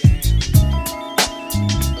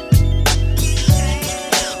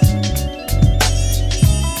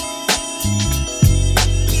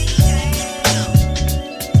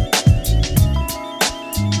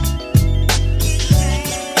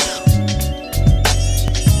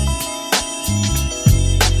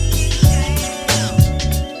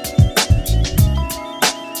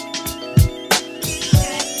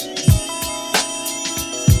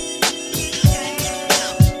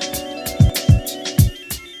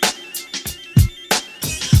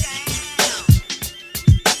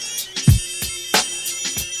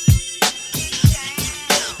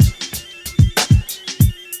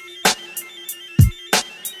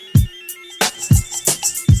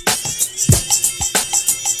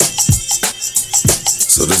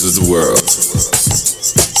 So this is the world.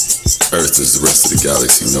 Earth as the rest of the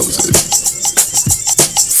galaxy knows it.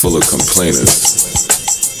 Full of complainers,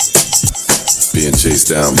 being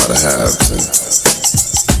chased down by the haves and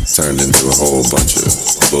turned into a whole bunch of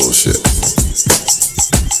bullshit.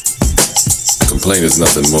 Complaint is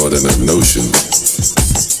nothing more than a notion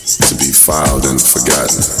to be filed and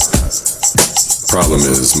forgotten. Problem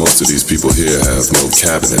is, most of these people here have no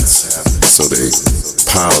cabinets, so they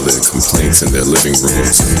pile their complaints in their living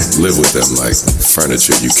rooms and live with them like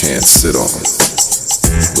furniture you can't sit on,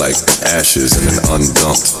 like ashes in an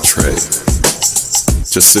undumped tray,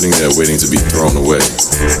 just sitting there waiting to be thrown away.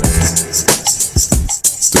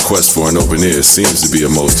 The quest for an open ear seems to be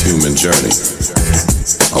a most human journey,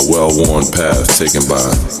 a well-worn path taken by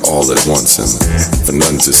all at once and for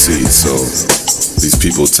none to see, so these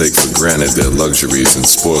people take for granted their luxuries and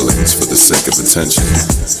spoilings for the sake of attention,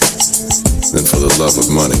 then for the love of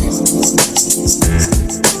money,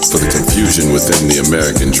 for the confusion within the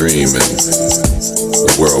American dream and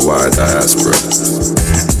the worldwide diaspora.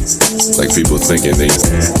 Like people thinking they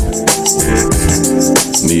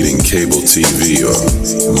needing cable TV or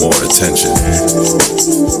more attention.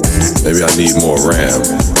 Maybe I need more RAM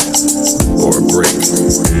or a break.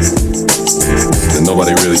 Then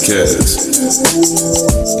nobody really cares.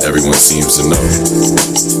 Everyone seems to know.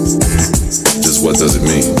 Just what does it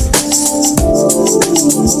mean?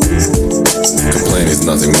 Complaint is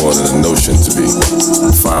nothing more than a notion to be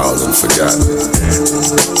filed and forgotten.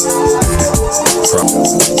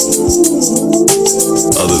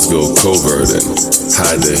 Others go covert and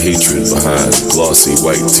hide their hatred behind glossy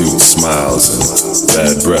white tooth smiles and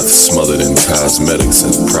bad breath smothered in cosmetics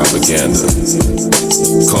and propaganda,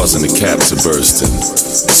 causing the cap to burst and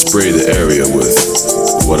spray the area with,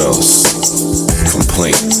 what else?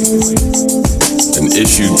 Complaint. An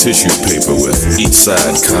issued tissue paper with each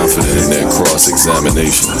side confident in their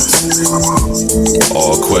cross-examinations.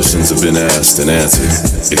 All questions have been asked and answered,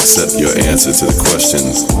 except your answer to the question,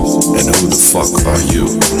 and who the fuck are you?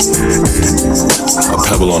 A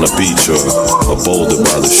pebble on a beach or a boulder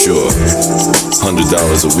by the shore. $100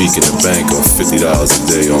 a week in the bank or $50 a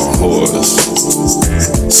day on whores.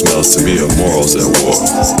 Smells to me of morals at war.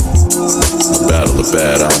 A battle of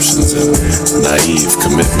bad options and naive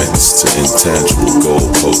commitments to intangible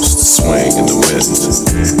goalposts swaying in the wind.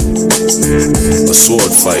 A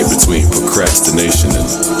sword fight between procrastination and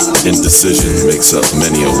indecision makes up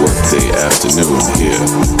many a workday afternoon here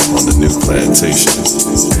on the new plantation,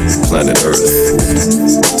 planet Earth,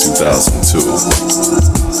 2002.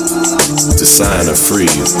 To sign a free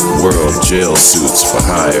world jail suits for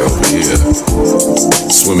hire over here.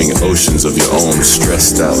 Swimming in oceans of your own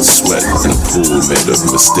stressed out sweat in a pool made of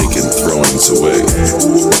mistaken throwings away.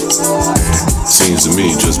 Seems to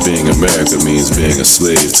me just being America means being a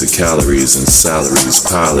slave to calories and salaries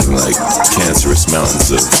piling like cancerous mountains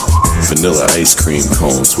of vanilla ice cream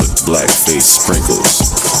cones with black face sprinkles.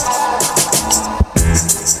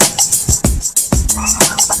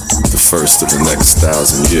 First of the next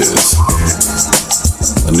 1,000 years.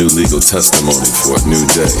 A new legal testimony for a new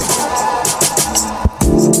day.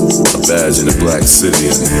 A badge in a black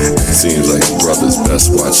city, and it seems like the brothers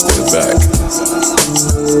best watch their back.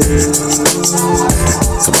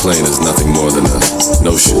 Complaint is nothing more than a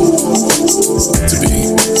notion to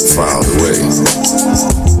be filed away.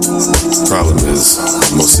 Problem is,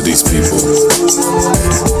 most of these people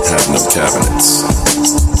have no cabinets.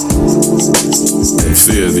 And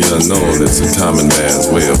fear of the unknown is a common man's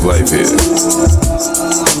way of life here.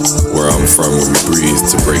 Where I'm from, we breathe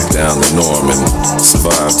to break down the norm and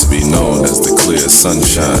survive to be known as the clear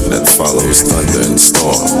sunshine that follows thunder and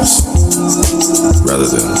storms, rather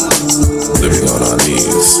than living on our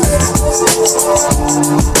knees.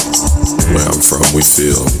 Where I'm from, we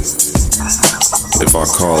feel if our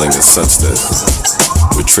calling is such that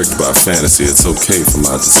we're tricked by fantasy, it's okay for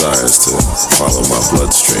my desires to follow my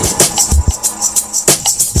bloodstream.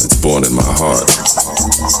 It's born in my heart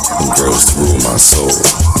and grows to rule my soul.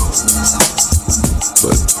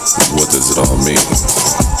 But what does it all mean?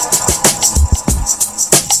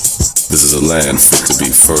 This is a land fit to be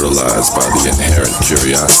fertilized by the inherent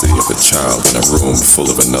curiosity of a child in a room full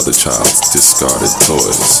of another child's discarded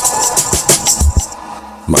toys.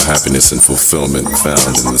 My happiness and fulfillment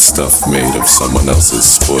found in the stuff made of someone else's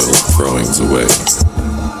spoiled throwings away.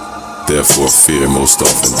 Therefore, fear most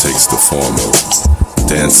often takes the form of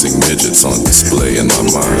dancing midgets on display in my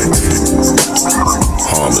mind.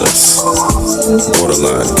 Harmless,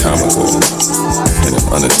 borderline comical, in an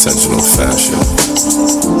unintentional fashion.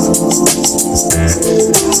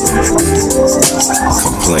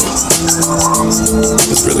 Complaint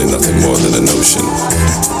is really nothing more than a notion.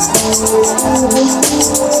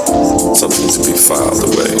 Something to be filed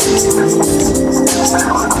away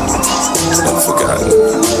and forgotten.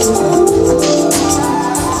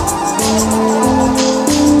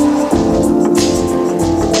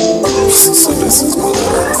 So this is Mother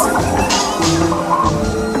Earth.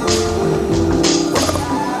 Wow.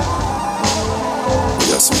 We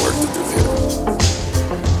got some work to do here.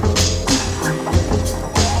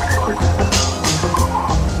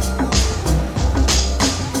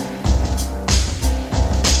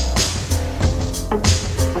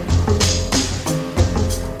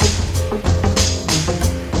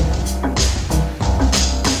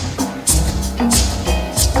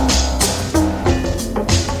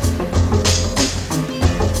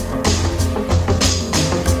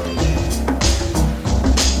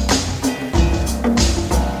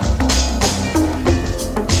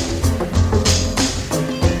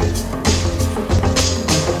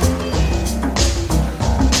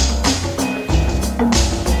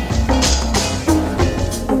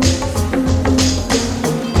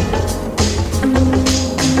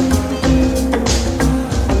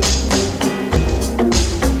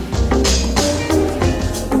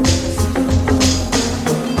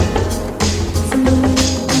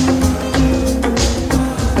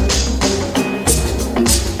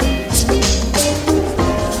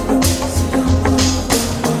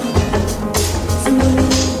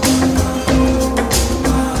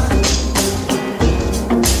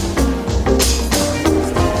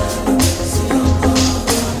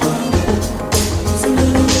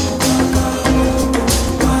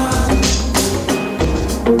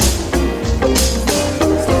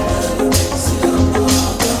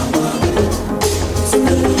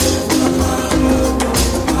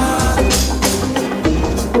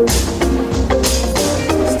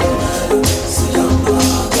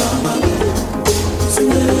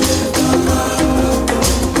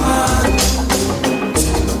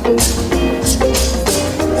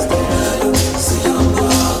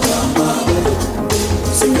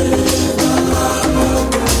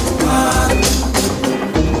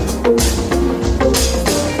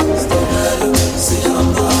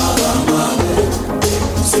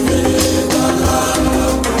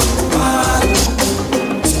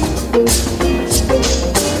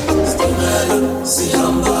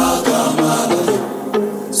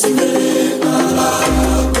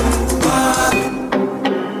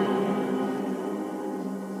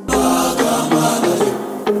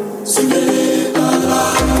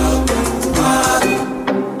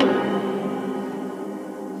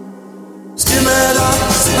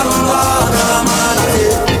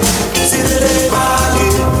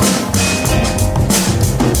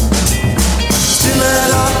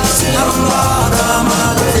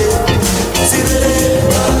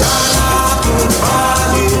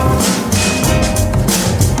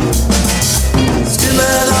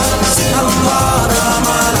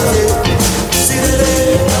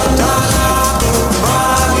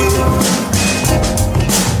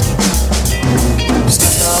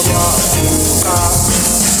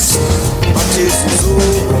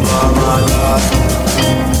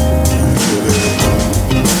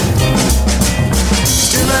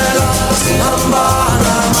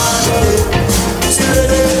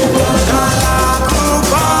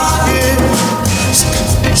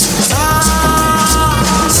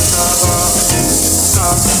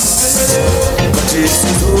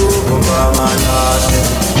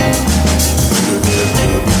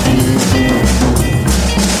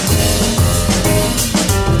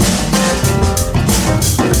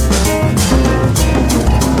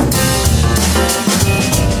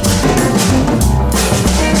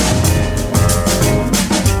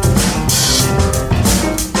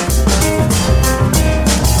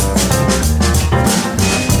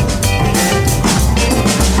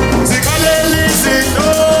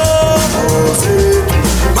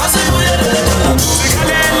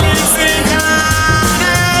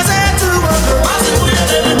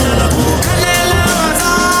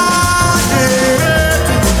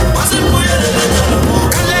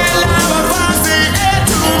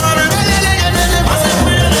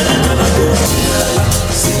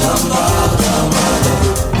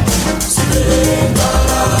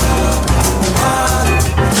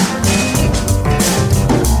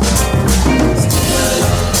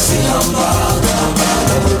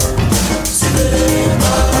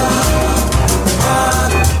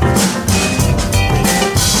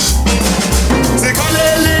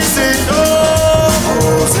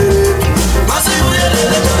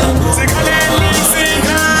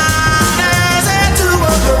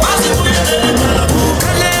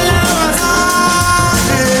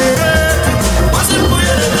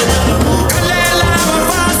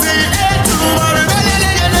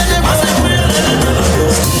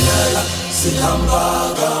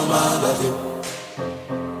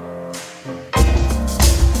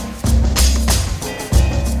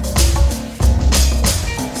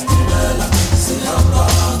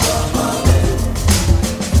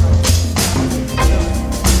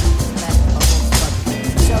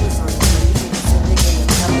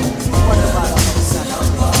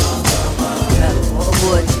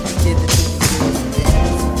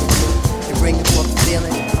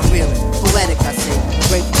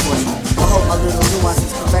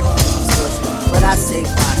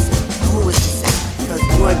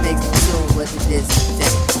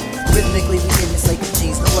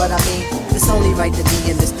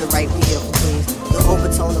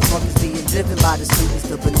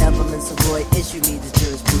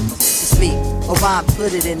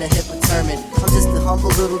 Put it in a hipper term. I'm just a humble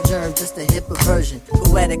little germ, just a hipper version.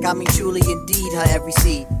 Poetic, I mean truly indeed, her every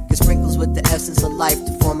seed gets sprinkles with the essence of life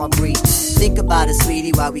to form our breed. Think about it,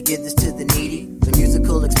 sweetie, while we give this to the needy. The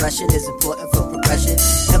musical expression is important for progression.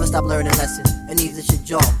 Never stop learning lessons, and neither should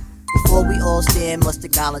y'all. Before we all stand, must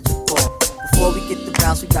acknowledge and fall. Before we get the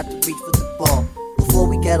bounce, we got to reach for the ball. Before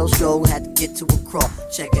we ghetto show, we had to get to a crawl.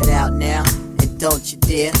 Check it out now, and don't you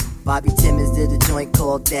dare. Bobby Timmons did a joint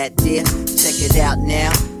called That Dear. Check it out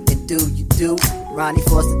now, and do you do. Ronnie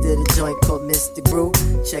Foster did a joint called Mr. Brew.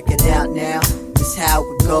 Check it out now, this how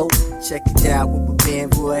it go. Check it out with my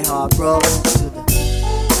band Roy Hargrove.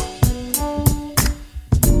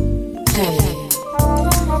 Hey,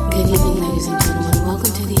 good evening, ladies and gentlemen.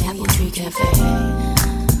 Welcome to the Apple Tree Cafe.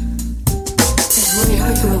 As Roy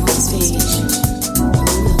Hargrove on stage.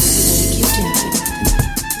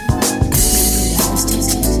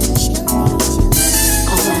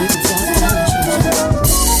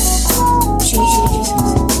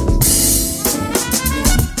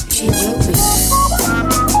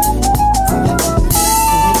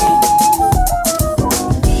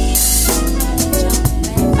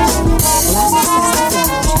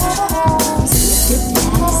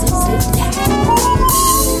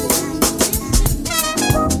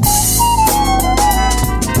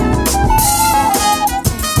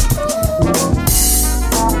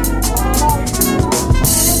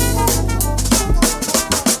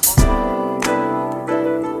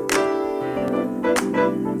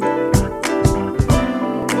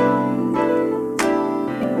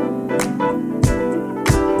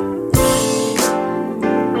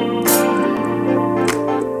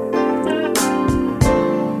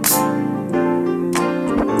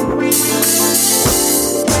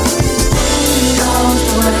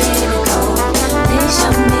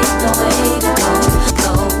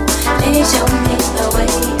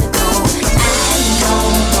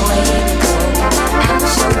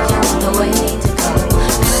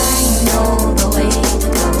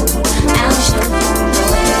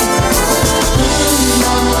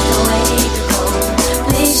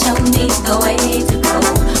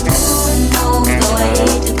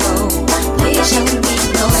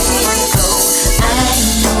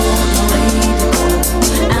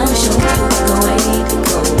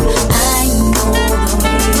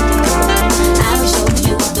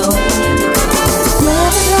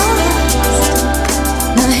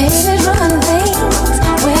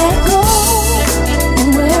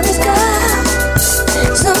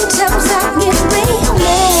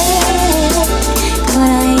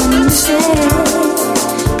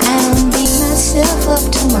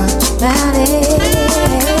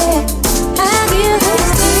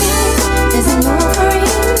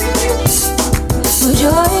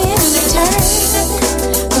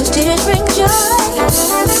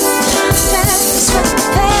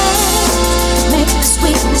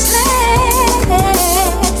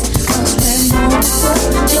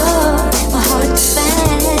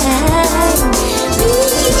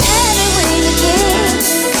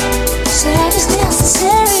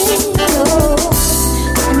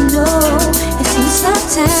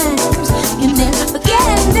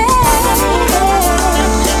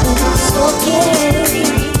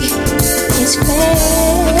 It's fair,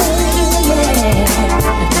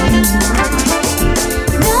 yeah.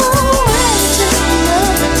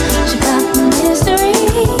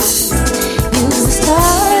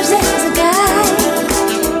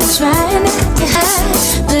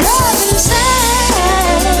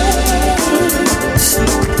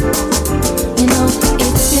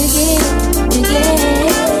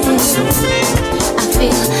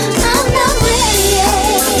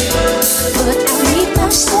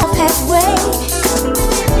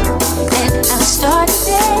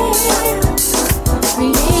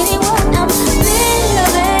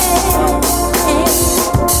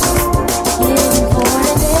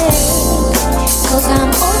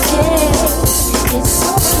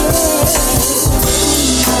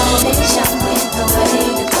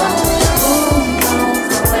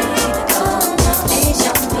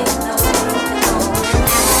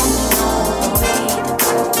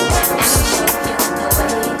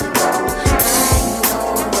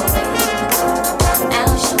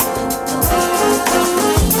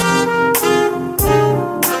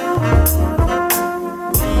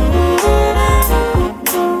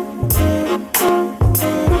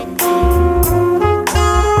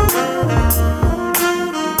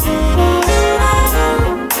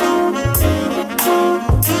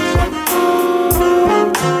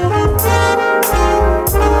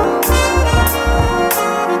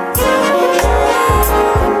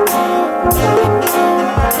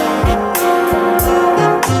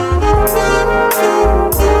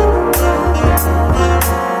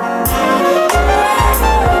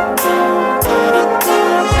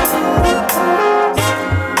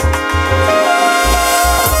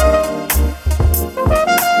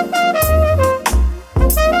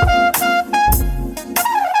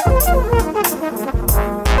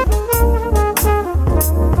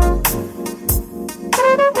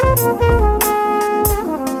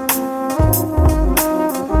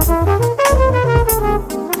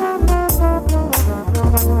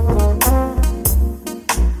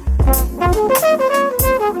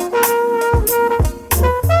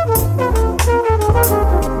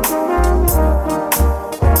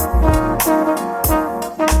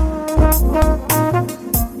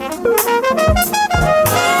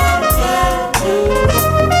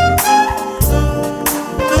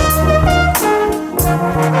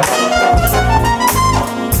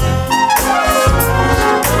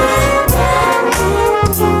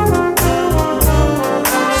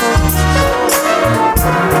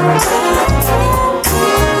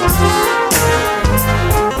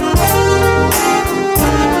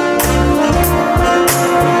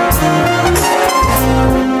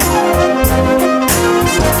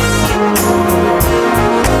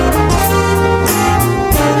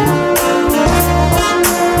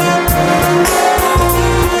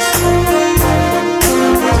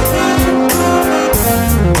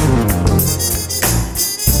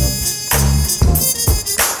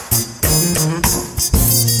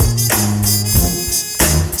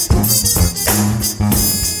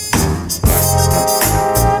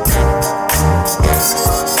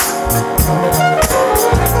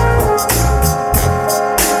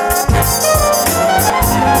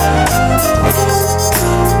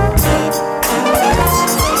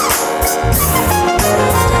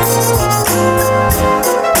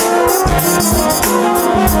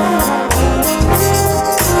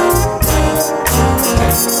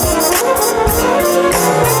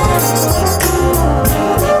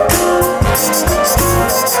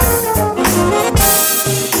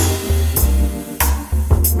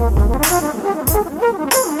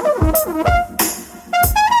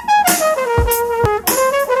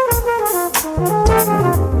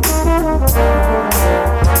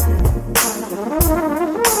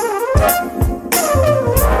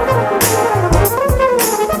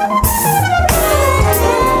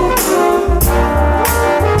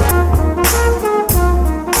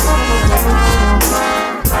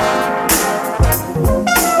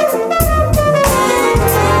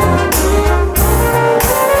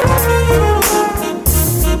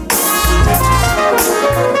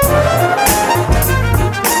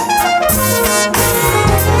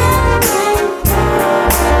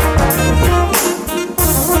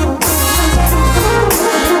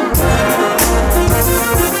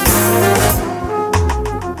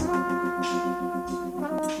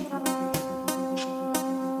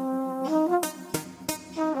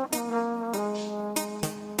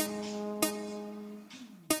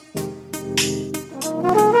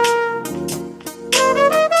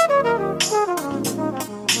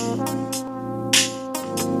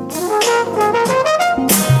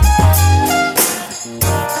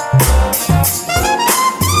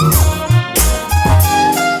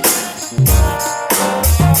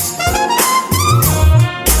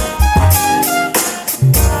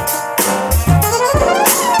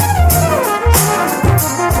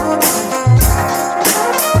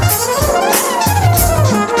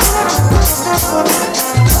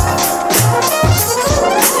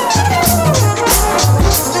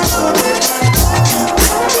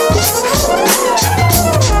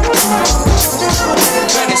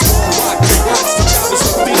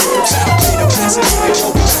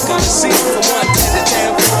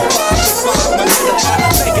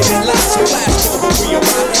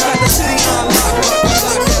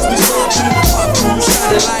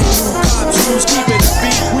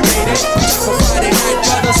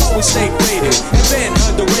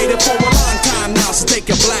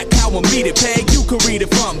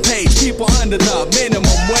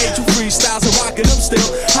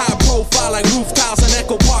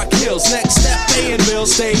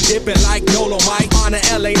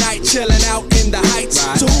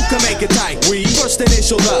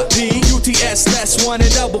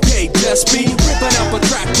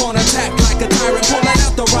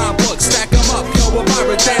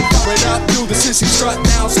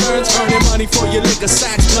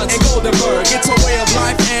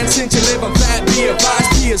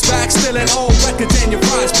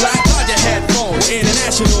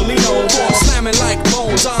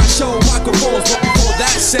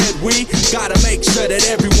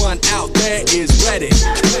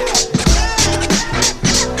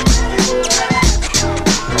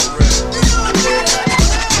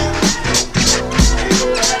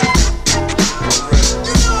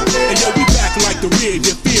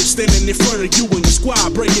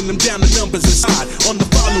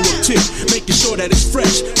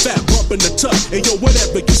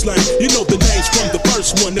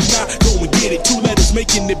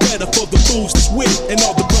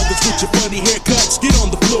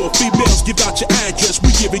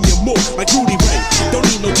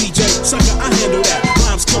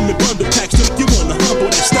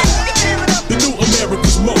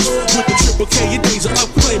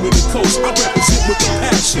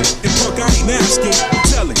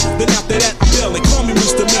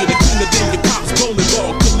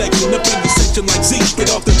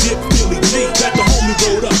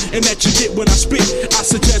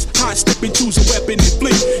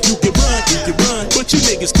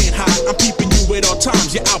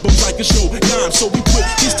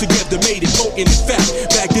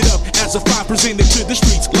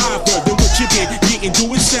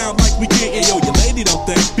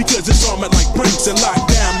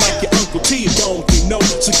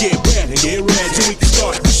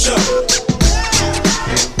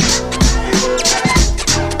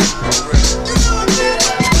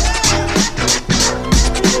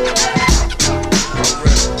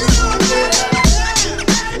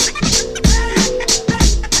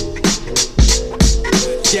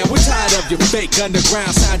 Underground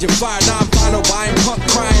sound, your fire non-vinyl, buying punk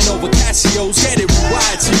crying over Casios. Get it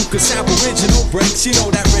rewired so you can sample original breaks. You know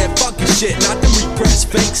that red funky shit, not the repressed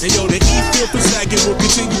fakes. And yo, the E-feel for sagging will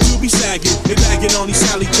continue to be sagging. They bagging on these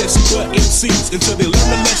Sally Jesse but MCs until they learn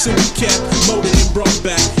the lesson we kept, molded and brought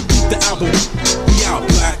back. Keep the album, we out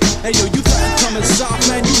black. Hey yo, you thought we coming soft,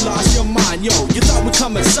 man, you lost your mind. Yo, you thought we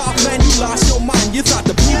coming soft, man, you lost your mind. You thought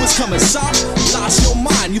the P was coming soft, lost your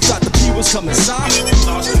mind. You thought the P was coming soft,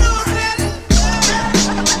 lost your mind.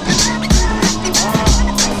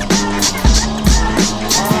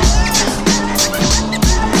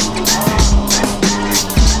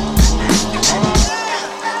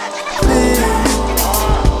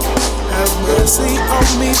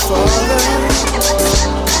 help me, Father?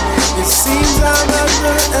 It seems I'm at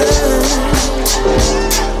the end.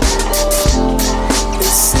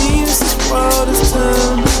 It seems this world is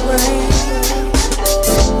turned away.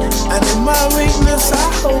 And in my weakness I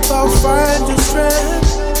hope I'll find your strength.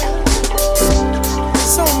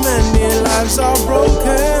 So many lives are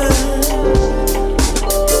broken.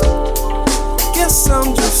 Guess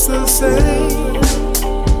I'm just the same.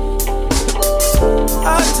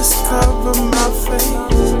 I just cover my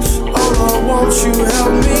face. Oh Lord, won't you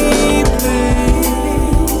help me,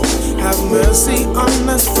 please? Have mercy on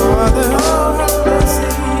us, Father.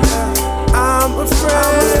 I'm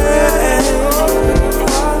afraid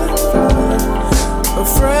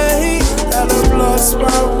that I've lost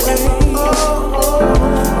my way.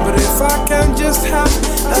 But if I can just have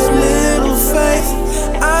a little faith,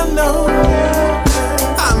 I know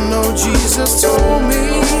Jesus told me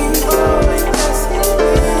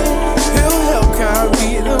He'll help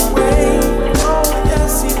carry the weight.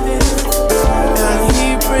 Yes, He did. And He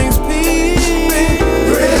brings peace.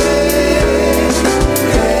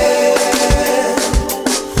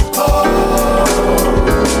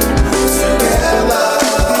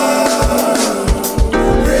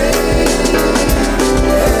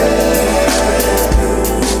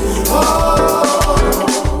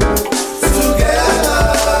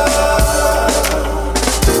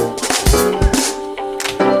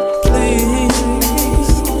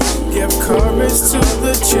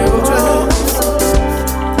 Children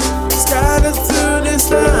scattered through this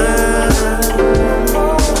land.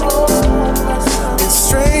 It's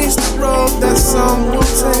strange the road that some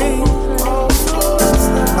will take.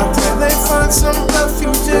 I pray they find some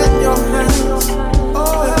refuge in your hands.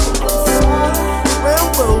 When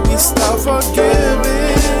will we stop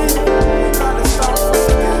forgiving?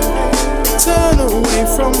 Turn away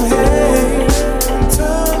from hate.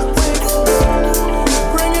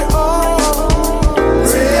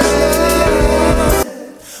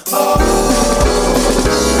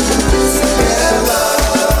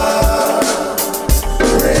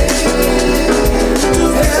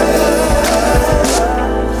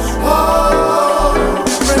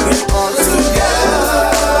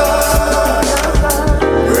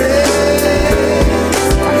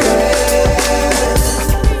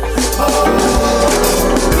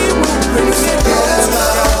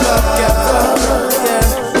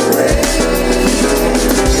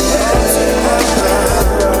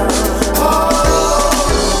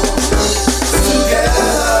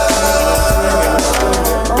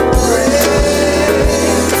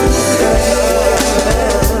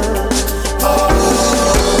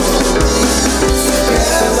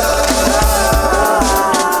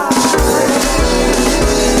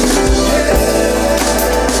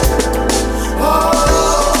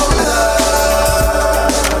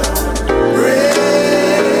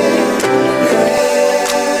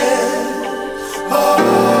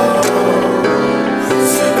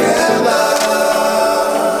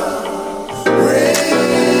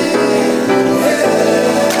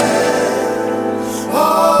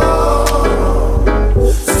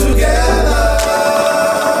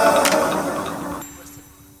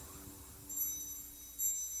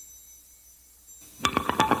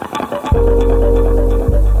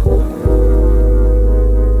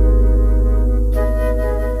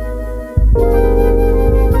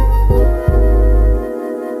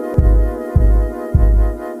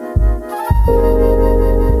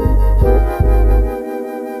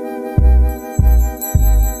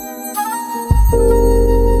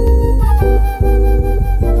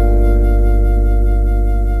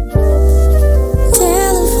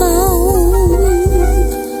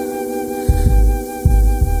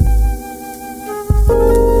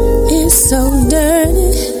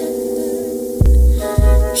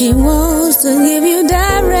 He wants to give you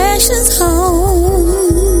directions home.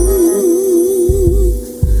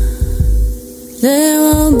 They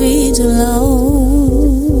won't be too long.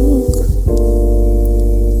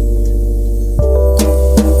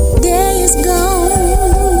 Day is gone.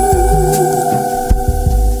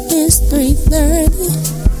 It's 3:30.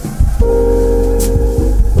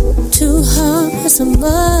 2 hearts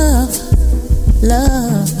above.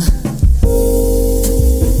 Love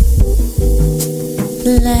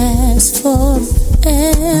lasts forever.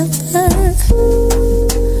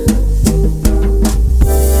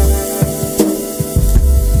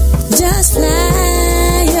 Just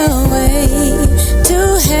fly away to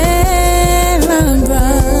heaven,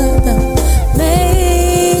 brother.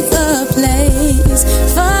 Make a place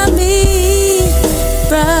for me,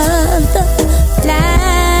 brother.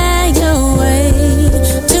 Fly away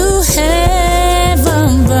to heaven,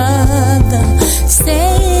 brother.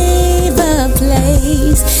 Save a place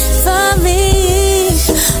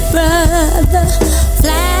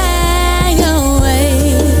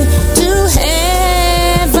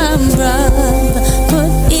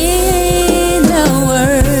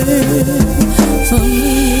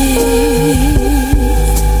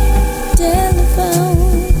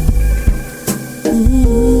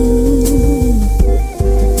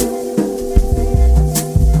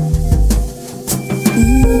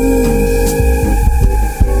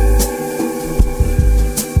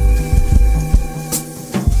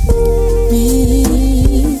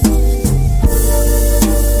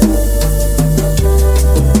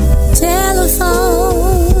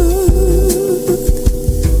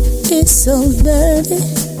is so dirty.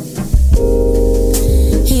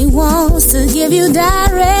 He wants to give you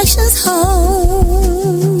directions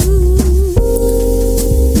home.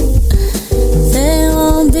 They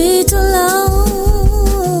won't be too long.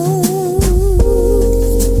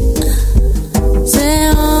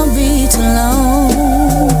 They won't be too long.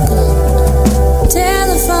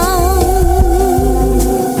 Telephone.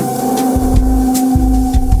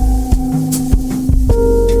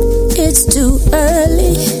 It's too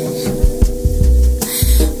early.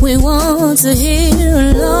 We want to hear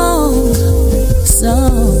a long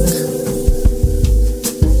song.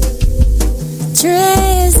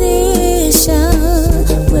 Transition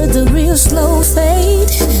with a real slow fade.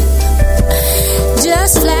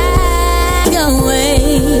 Just fly away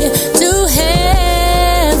to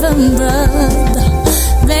heaven, brother.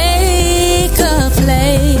 Make a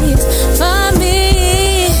place for me,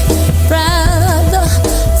 brother.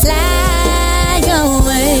 Fly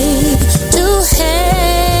away to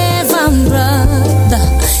heaven, brother.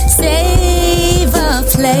 Save a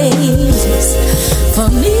place for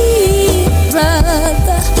me,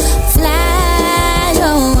 brother. Fly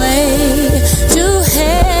away to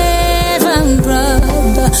heaven,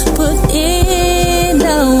 brother. Put in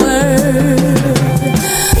the word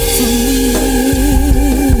for me.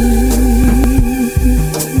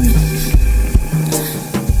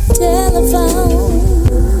 Telephone.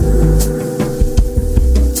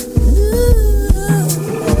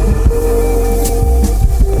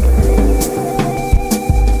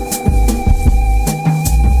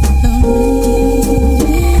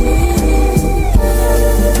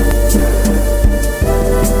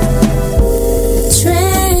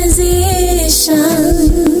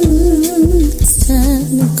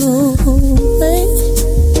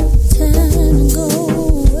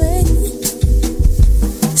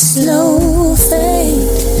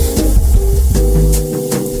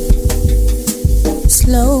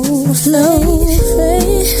 Slow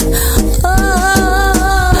fade. Oh,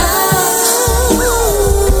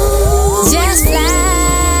 just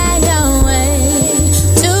fly away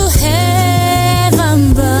to heaven,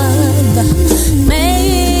 brother.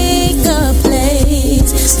 Make a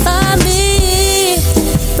place for me,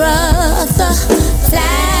 brother.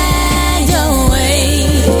 Fly away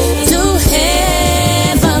to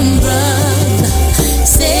heaven, brother.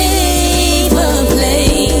 Save a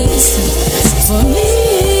place for me.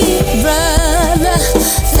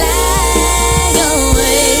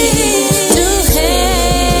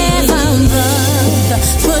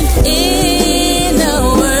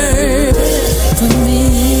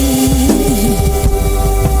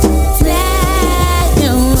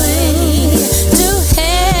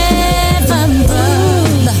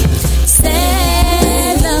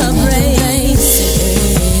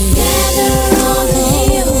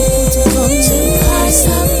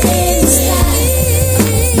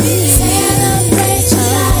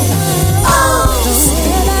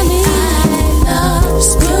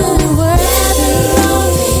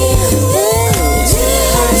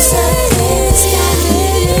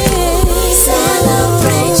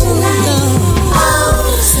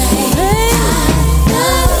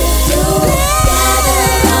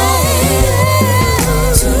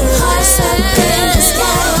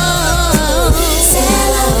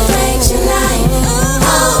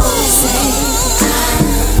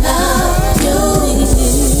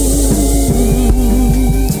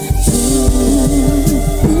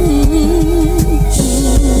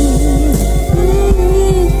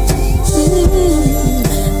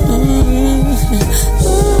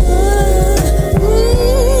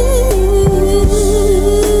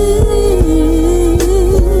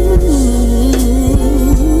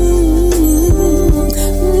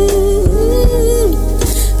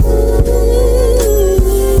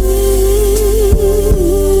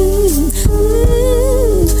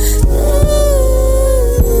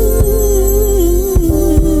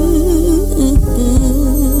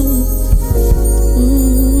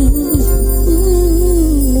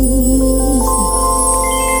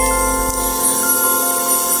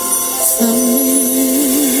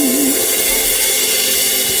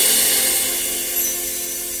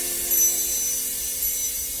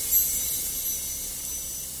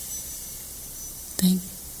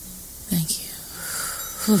 Thank you.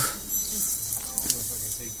 Whew.